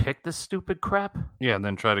pick this stupid crap? Yeah, and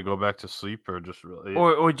then try to go back to sleep or just really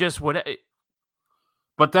or just what.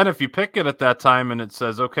 But then if you pick it at that time and it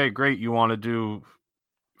says, okay, great, you want to do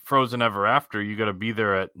Frozen Ever After, you got to be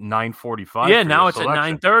there at 9:45. Yeah, now it's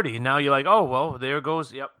selection. At 9:30. Now you're like, oh well, there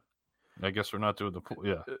goes. Yep. I guess we're not doing the pool.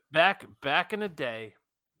 Yeah. Back in the day,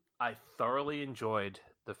 I thoroughly enjoyed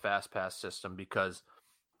the Fast Pass system because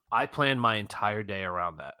I planned my entire day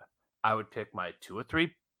around that. I would pick my 2 or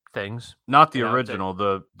 3 things. Not the original,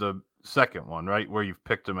 the second one, right? Where you've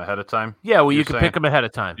picked them ahead of time. Yeah, well, you can pick them ahead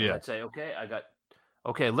of time. Yeah. I'd say,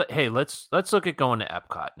 let's look at going to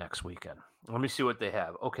Epcot next weekend. Let me see what they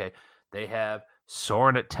have. Okay, they have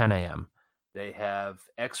Soarin' at 10 a.m. They have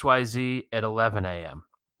XYZ at 11 a.m.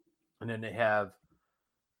 And then they have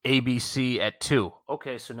ABC at 2.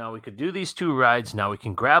 Okay, so now we could do these 2 rides. Now we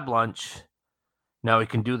can grab lunch. Now we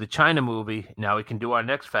can do the China movie. Now we can do our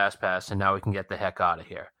next Fast Pass, and now we can get the heck out of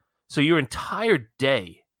here. So your entire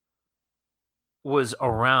day was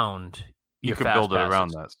around your Fast Passes. You can build it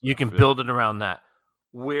around that. You can build it around that.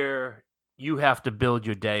 Where you have to build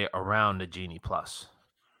your day around the Genie Plus.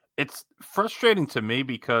 It's frustrating to me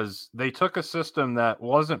because they took a system that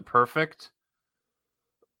wasn't perfect,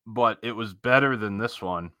 but it was better than this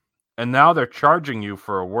one. And now they're charging you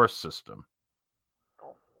for a worse system.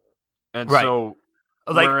 And Right. so,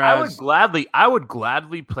 Like whereas, I would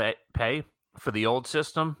gladly pay for the old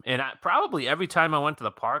system, and probably every time I went to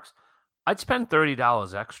the parks, I'd spend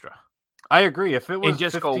 $30 extra. I agree. If it was And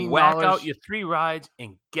just $15, go whack out your 3 rides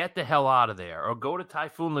and get the hell out of there, or go to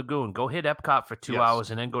Typhoon Lagoon, go hit Epcot for 2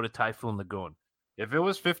 hours, and then go to Typhoon Lagoon. If it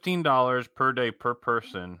was $15 per day per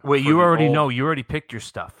person, Wait, you already know. You already picked your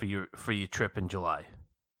stuff for your trip in July.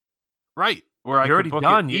 Right. Where You're already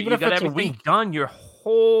done. Even you if got it's everything a week. done. Your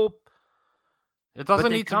whole. It doesn't But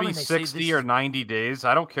they need to come be and they say 60 this or is- 90 days.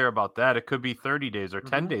 I don't care about that. It could be 30 days or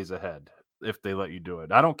 10 days ahead if they let you do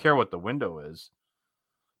it. I don't care what the window is.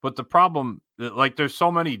 But the problem, like, there's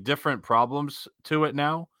so many different problems to it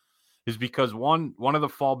now, is because one of the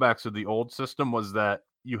fallbacks of the old system was that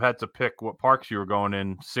you had to pick what parks you were going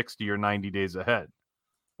in 60 or 90 days ahead,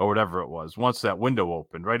 or whatever it was. Once that window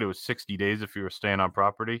opened, right? It was 60 days if you were staying on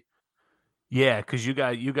property. Yeah, because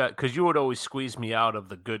you would always squeeze me out of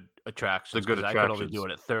the good attractions. The good 'cause I could only attractions. do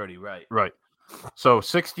it at 30, right? Right. So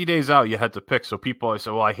 60 days out, you had to pick. So people always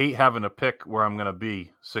say, well, I hate having to pick where I'm going to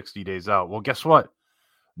be 60 days out. Well, guess what?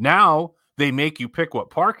 Now they make you pick what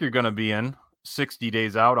park you're going to be in 60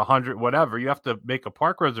 days out, 100, whatever. You have to make a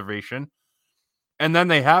park reservation. And then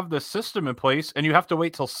they have the system in place, and you have to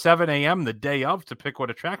wait till 7 a.m. the day of to pick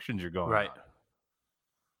what attractions you're going Right. on.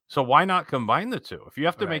 So why not combine the two? If you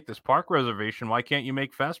have to Right. make this park reservation, why can't you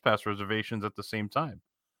make Fast Pass reservations at the same time?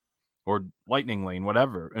 Or Lightning Lane,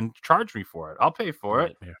 whatever, and charge me for it. I'll pay for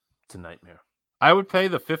it. Nightmare. It's a nightmare. I would pay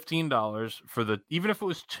the $15 for even if it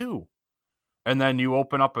was 2. And then you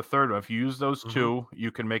open up a third one. If you use those 2,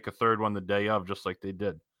 you can make a third one the day of, just like they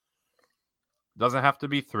did. Doesn't have to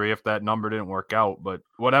be 3 if that number didn't work out, but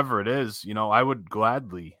whatever it is, I would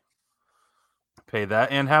gladly pay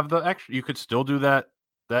that and have the extra. You could still do that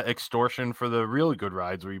extortion for the really good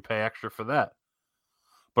rides where you pay extra for that.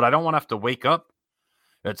 But I don't want to have to wake up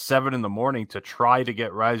at 7 a.m. to try to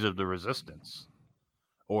get Rise of the Resistance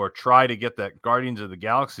or try to get that Guardians of the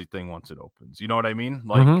Galaxy thing once it opens. You know what I mean?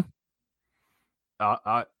 Like,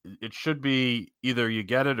 it should be either you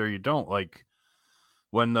get it or you don't. Like,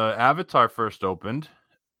 when the Avatar first opened,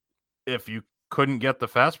 if you couldn't get the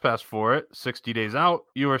Fast Pass for it 60 days out,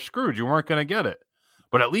 you were screwed. You weren't going to get it.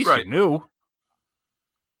 But at least you knew.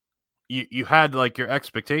 You had, like, your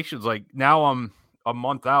expectations. Like, now I'm a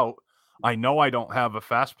month out. I know I don't have a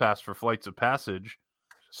Fast Pass for Flights of Passage,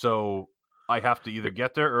 so I have to either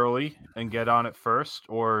get there early and get on it first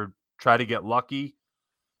or try to get lucky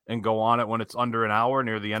and go on it when it's under an hour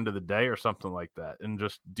near the end of the day or something like that and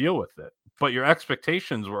just deal with it. But your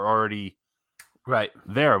expectations were already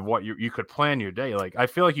there of what you could plan your day. Like, I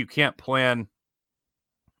feel like you can't plan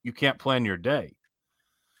your day.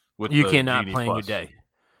 You cannot plan your day.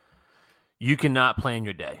 You cannot plan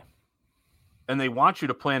your day. And they want you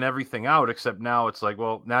to plan everything out, except now it's like,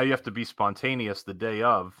 well, now you have to be spontaneous the day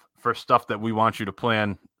of for stuff that we want you to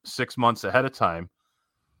plan 6 months ahead of time.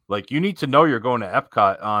 Like, you need to know you're going to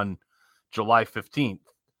Epcot on July 15th,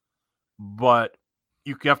 but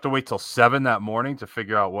you have to wait till 7 that morning to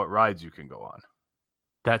figure out what rides you can go on.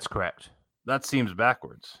 That's correct. That seems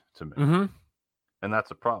backwards to me. Mm-hmm. And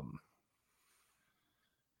that's a problem.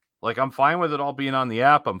 Like, I'm fine with it all being on the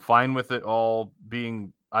app. I'm fine with it all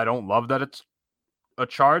being, I don't love that it's a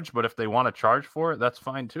charge, but if they want to charge for it, that's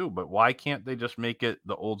fine too. But why can't they just make it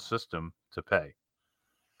the old system to pay?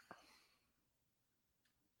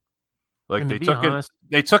 Like,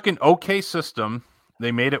 they took an okay system,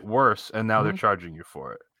 they made it worse, and now they're charging you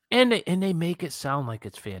for it. And they make it sound like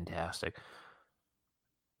it's fantastic.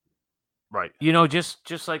 Right.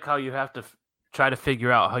 Just like how you have to try to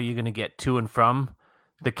figure out how you're going to get to and from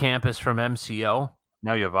the campus from MCO.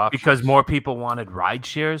 Now you have options. Because more people wanted ride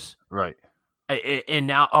shares. Right. And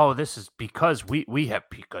now, this is because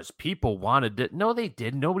because people wanted it. No, they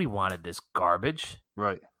didn't. Nobody wanted this garbage.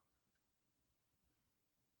 Right.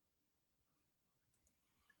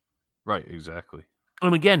 Right, exactly.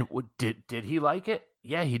 And again, did he like it?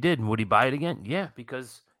 Yeah, he did. And would he buy it again? Yeah,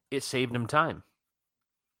 because it saved him time.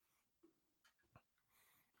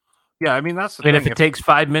 Yeah, I mean, that's the thing. And if it takes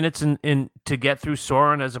 5 minutes in to get through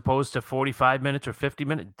Soarin' as opposed to 45 minutes or 50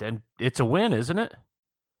 minutes, then it's a win, isn't it?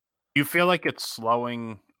 You feel like it's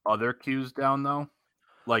slowing other queues down, though?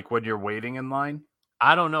 Like when you're waiting in line?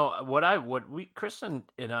 I don't know. What Kristen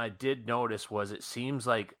and I did notice was it seems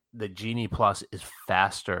like the Genie Plus is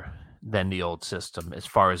faster than the old system as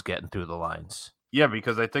far as getting through the lines. Yeah,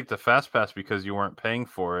 because I think the Fast Pass, because you weren't paying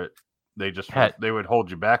for it, they would hold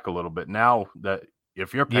you back a little bit. Now that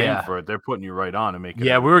if you're paying for it, they're putting you right on and making.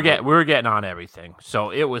 Yeah, we were getting on everything,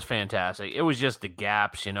 so it was fantastic. It was just the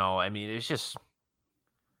gaps, I mean, it's just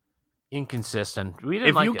inconsistent. We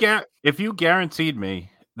didn't If you guaranteed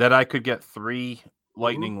me that I could get 3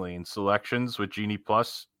 Lightning Lane selections with Genie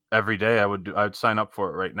Plus every day, I would sign up for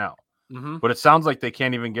it right now. Mm-hmm. But it sounds like they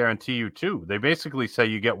can't even guarantee you 2. They basically say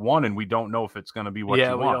you get 1, and we don't know if it's going to be what you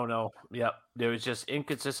want. Yeah, we don't know. Yep, there was just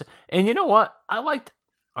inconsistent. And you know what? I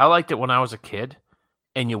liked it when I was a kid,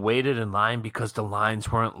 and you waited in line because the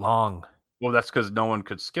lines weren't long. Well, that's because no one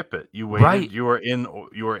could skip it. You waited. Right. You were in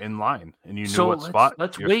line, and you knew So what spot.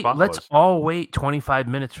 Let's your wait. spot Let's was. all wait 25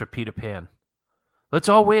 minutes for Peter Pan. Let's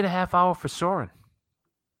all wait a half hour for Soren.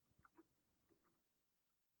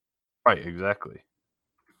 Right, exactly.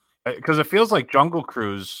 Because it feels like Jungle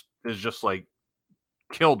Cruise is just like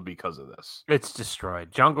killed because of this. It's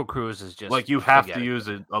destroyed. Jungle Cruise is just like you have to forget it. use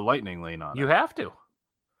a lightning lane on it. You have to.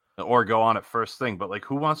 Or go on it first thing. But like,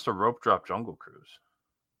 who wants to rope drop Jungle Cruise?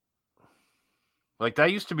 Like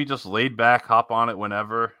that used to be just laid back, hop on it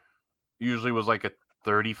whenever. Usually was like a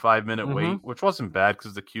 35-minute wait, which wasn't bad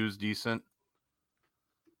because the queue's decent.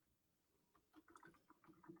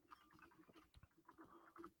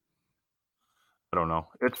 I don't know.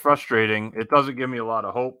 It's frustrating. It doesn't give me a lot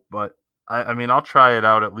of hope, but I mean, I'll try it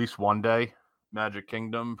out at least one day. Magic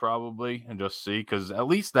Kingdom probably, and just see, because at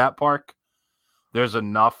least that park, there's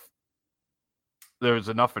enough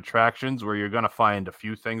attractions where you're going to find a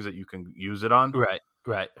few things that you can use it on. Right.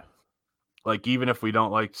 Like, even if we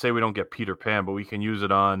don't say we don't get Peter Pan, but we can use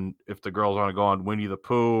it on, if the girls want to go on Winnie the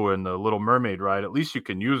Pooh and the Little Mermaid ride, at least you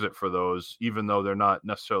can use it for those, even though they're not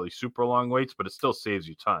necessarily super long waits, but it still saves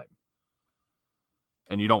you time.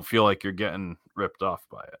 And you don't feel like you're getting ripped off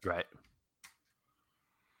by it. Right.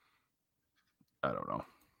 I don't know.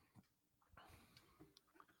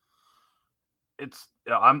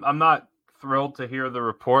 I'm not thrilled to hear the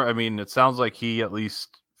report. I mean, it sounds like he at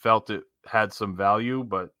least felt it had some value,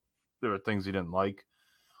 but there were things he didn't like.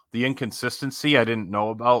 The inconsistency I didn't know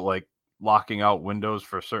about, like locking out windows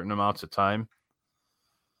for certain amounts of time.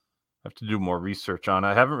 I have to do more research on it.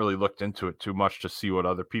 I haven't really looked into it too much to see what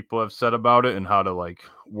other people have said about it and how to like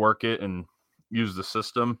work it and use the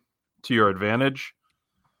system to your advantage.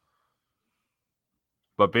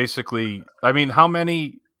 But basically, I mean, how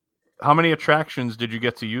many attractions did you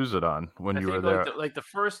get to use it on when you were there? Like the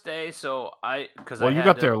first day, you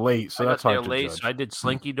got there late, so that's hard to judge. So I did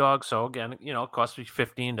Slinky Dog. So again, it cost me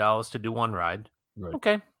 $15 to do one ride. Right.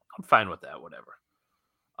 Okay, I'm fine with that. Whatever.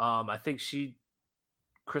 I think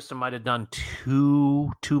Krista might have done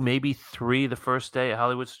two, maybe 3 the first day at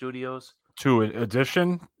Hollywood Studios. 2 in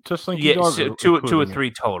addition to Slinky Dog? Yeah, 2 or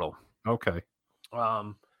 3 total. Okay.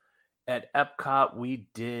 At Epcot, we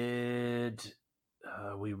did...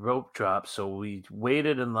 we rope dropped, so we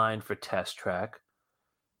waited in line for Test Track.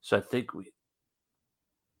 So I think we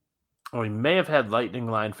may have had Lightning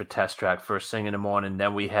Line for Test Track first thing in the morning.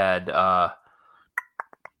 Then we had... Did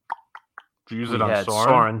you use it on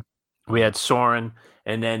Soarin'? We had Soarin'.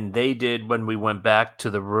 And then they did, when we went back to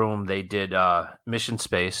the room, they did Mission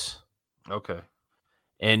Space. Okay.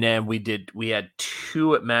 And then we had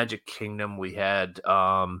 2 at Magic Kingdom. We had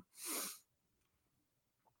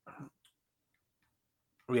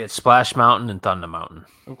Splash Mountain and Thunder Mountain.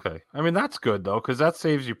 Okay. I mean, that's good, though, because that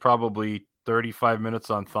saves you probably 35 minutes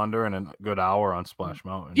on Thunder and a good hour on Splash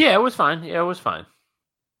Mountain. Yeah, it was fine.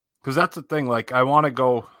 Because that's the thing. Like, I want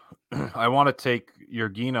to take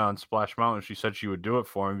Yergina on Splash Mountain. She said she would do it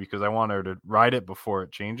for me because I want her to ride it before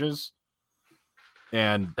it changes.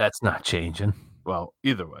 And that's not changing. Well,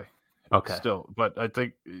 either way. Okay. Still, but I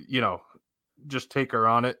think, just take her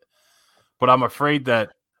on it. But I'm afraid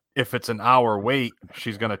that if it's an hour wait,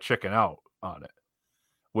 she's going to chicken out on it,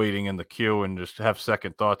 waiting in the queue and just have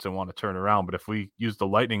second thoughts and want to turn around. But if we use the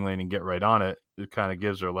Lightning Lane and get right on it, it kind of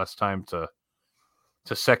gives her less time to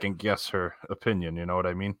second guess her opinion. You know what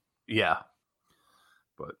I mean? Yeah.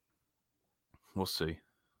 But we'll see.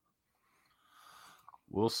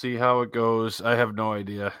 We'll see how it goes. I have no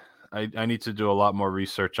idea. I need to do a lot more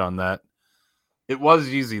research on that. It was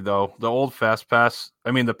easy, though. The old Fast Pass,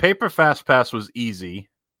 the paper Fast Pass was easy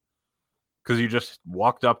because you just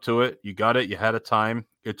walked up to it. You got it. You had a time.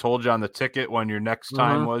 It told you on the ticket when your next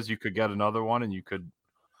time was. You could get another one, and you could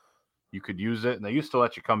use it. And they used to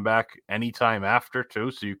let you come back anytime after, too,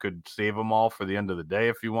 so you could save them all for the end of the day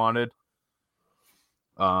if you wanted.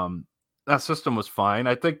 That system was fine.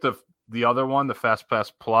 I think the other one, the Fast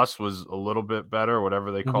Pass Plus, was a little bit better,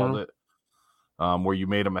 whatever they called it, where you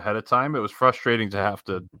made them ahead of time. It was frustrating to have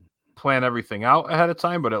to plan everything out ahead of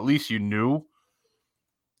time, but at least you knew,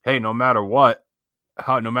 hey, no matter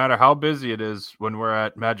how busy it is when we're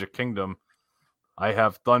at Magic Kingdom, I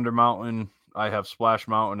have Thunder Mountain, I have Splash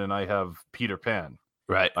Mountain, and I have Peter Pan.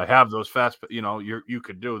 Right. I have those fast, you know, you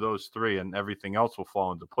could do those 3 and everything else will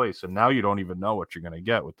fall into place. And now you don't even know what you're going to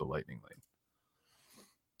get with the Lightning Lane.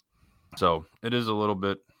 So it is a little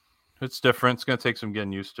bit, it's different. It's going to take some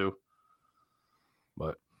getting used to,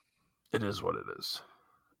 but it is what it is.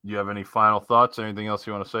 Do you have any final thoughts? Anything else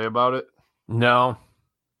you want to say about it? No.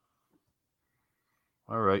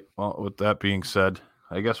 All right. Well, with that being said,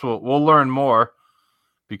 I guess we'll learn more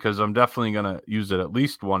because I'm definitely going to use it at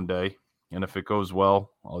least one day. And if it goes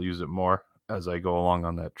well, I'll use it more as I go along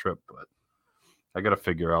on that trip. But I got to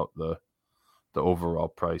figure out the overall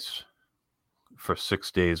price for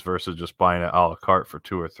 6 days versus just buying it a la carte for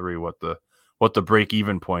 2 or 3. What the break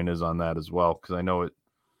even point is on that as well, because I know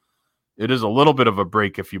it is a little bit of a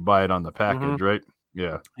break if you buy it on the package, right?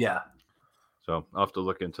 Yeah. Yeah. So I'll have to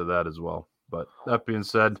look into that as well. But that being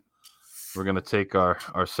said, we're gonna take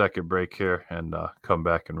our second break here and come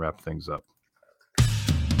back and wrap things up.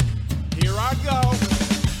 Here I go.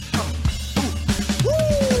 Woo!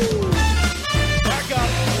 Back up.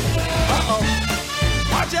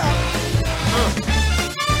 Watch out.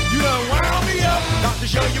 You done wound me up. Not to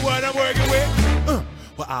show you what I'm working with.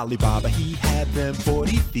 Well, Alibaba, he had them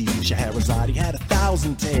 40 thieves. Scheherazade had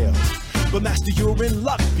 1,000 tales. But master, you're in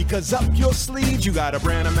luck because up your sleeves you got a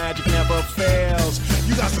brand of magic never fails.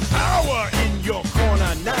 You got some power in your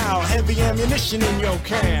corner now, heavy ammunition in your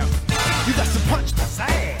camp. You got some punch to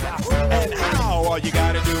say, and how? All you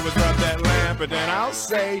gotta do is rub that lamp, and then I'll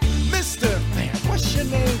say, Mr. Man, what's your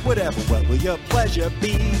name? Whatever, what will your pleasure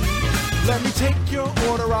be? Let me take your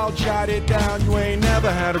order, I'll jot it down. You ain't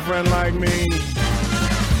never had a friend like me.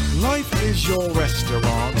 Life is your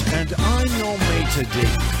restaurant, and I'm your maitre d'.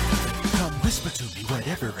 Come whisper to me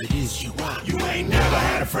whatever it is you want. You ain't never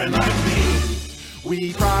had a friend like me.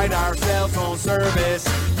 We pride ourselves on service.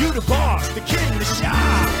 You the boss, the king, the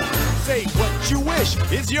shop. Say what you wish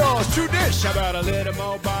is yours to dish. How about a little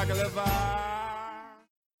more baklava?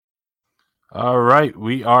 All right,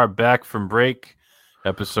 we are back from break.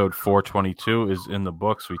 Episode 422 is in the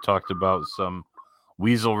books. We talked about some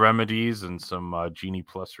Weasel remedies and some Genie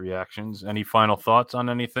Plus reactions. Any final thoughts on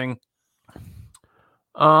anything?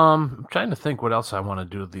 I'm trying to think what else I want to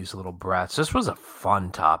do with these little brats. This was a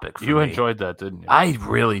fun topic for You me. enjoyed that, didn't you? I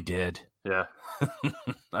really did. Yeah.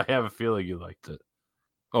 I have a feeling you liked it.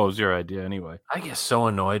 Oh, it was your idea anyway. I get so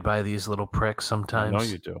annoyed by these little pricks sometimes. I know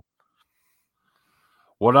you do.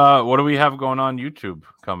 What do we have going on YouTube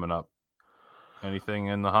coming up? Anything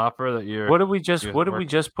in the hopper that you're? What did we just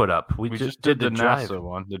put up? We just did the NASA drive.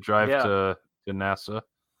 one. The drive to NASA.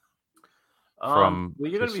 Well,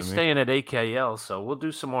 you're going to be staying at AKL, so we'll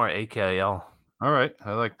do some more AKL. All right,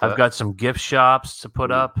 I like that. I've got some gift shops to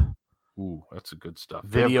put up. Ooh, that's a good stuff.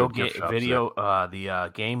 The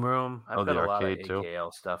game room. I've got a lot of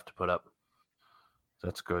AKL stuff to put up.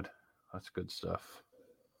 That's good. That's good stuff.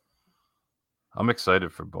 I'm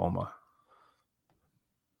excited for Boma.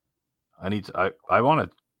 I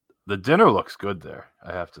want to. The dinner looks good there,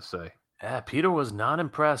 I have to say. Yeah, Peter was not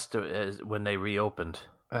impressed when they reopened.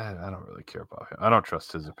 I don't really care about him. I don't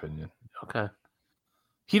trust his opinion. Okay.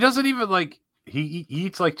 He doesn't even he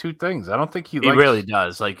eats like 2 things. I don't think he really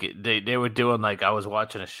does. Like they were doing I was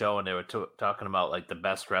watching a show and they were talking about like the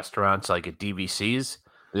best restaurants like at DVC's.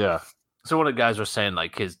 Yeah. So one of the guys was saying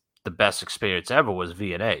like the best experience ever was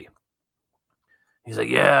V&A. He's like,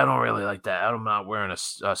 yeah, I don't really like that. I'm not wearing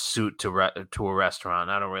a suit to a restaurant.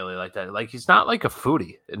 I don't really like that. Like he's not like a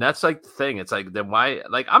foodie, and that's like the thing. It's like then why?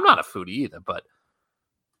 Like I'm not a foodie either, but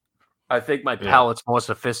I think my palate's more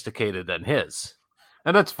sophisticated than his.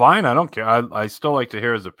 And that's fine. I don't care. I still like to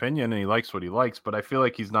hear his opinion, and he likes what he likes, but I feel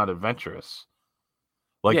like he's not adventurous.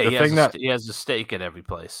 Like he has a steak at every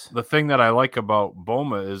place. The thing that I like about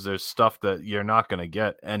Boma is there's stuff that you're not going to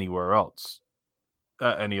get anywhere else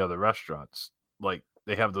at any other restaurants. Like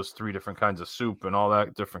they have those 3 different kinds of soup and all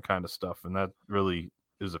that different kind of stuff, and that really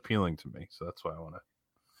is appealing to me. So that's why I want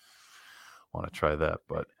to try that.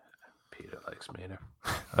 But Peter likes Mater.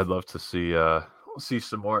 I'd love to see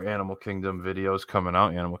some more Animal Kingdom videos coming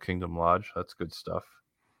out. Animal Kingdom Lodge, that's good stuff.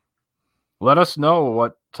 Let us know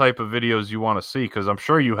what type of videos you want to see, because I'm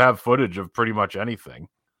sure you have footage of pretty much anything.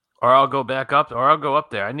 Or I'll go back up, or I'll go up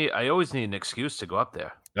there. I always need an excuse to go up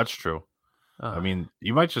there. That's true. I mean,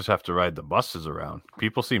 you might just have to ride the buses around.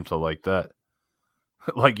 People seem to like that.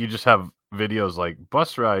 Like you just have videos like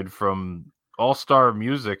bus ride from All-Star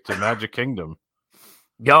Music to Magic Kingdom.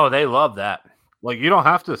 Yo, they love that. Like you don't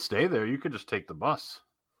have to stay there. You could just take the bus.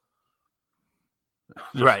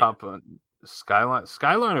 Just right. Hop on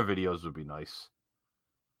Skyliner videos would be nice.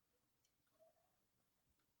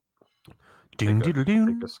 Take a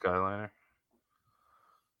Skyliner.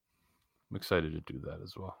 I'm excited to do that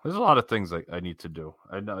as well. There's a lot of things I need to do.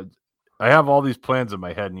 I know I have all these plans in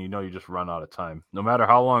my head, and you just run out of time. No matter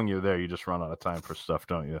how long you're there, you just run out of time for stuff,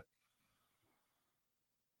 don't you?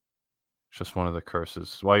 It's just one of the curses.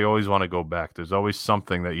 It's why you always want to go back. There's always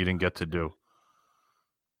something that you didn't get to do.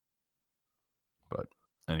 But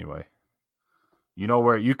anyway, you know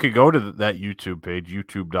where you could go to that YouTube page,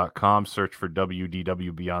 youtube.com, search for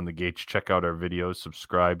WDW Beyond the Gates, check out our videos,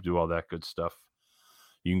 subscribe, do all that good stuff.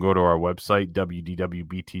 You can go to our website,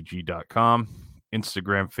 wdwbtg.com,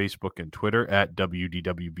 Instagram, Facebook, and Twitter at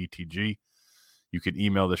WDWBTG. You can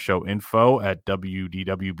email the show info at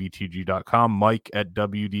wdwbtg.com, Mike at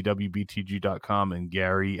wdwbtg.com, and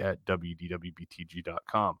Gary at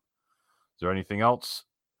wdwbtg.com. Is there anything else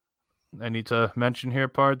I need to mention here,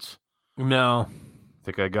 Pards? No.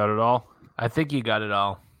 Think I got it all? I think you got it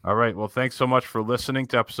all. All right. Well, thanks so much for listening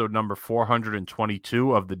to episode number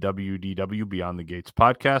 422 of the WDW Beyond the Gates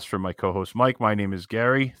podcast. For my co-host Mike, my name is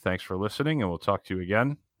Gary. Thanks for listening, and we'll talk to you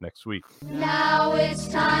again next week. Now it's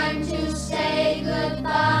time to say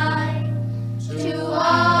goodbye to all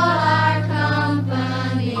our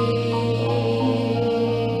company.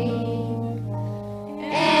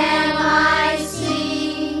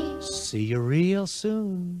 M-I-C. See you real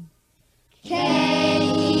soon.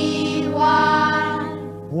 K-E-Y.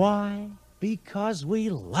 Why? Because we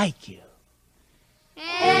like you.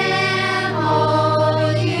 M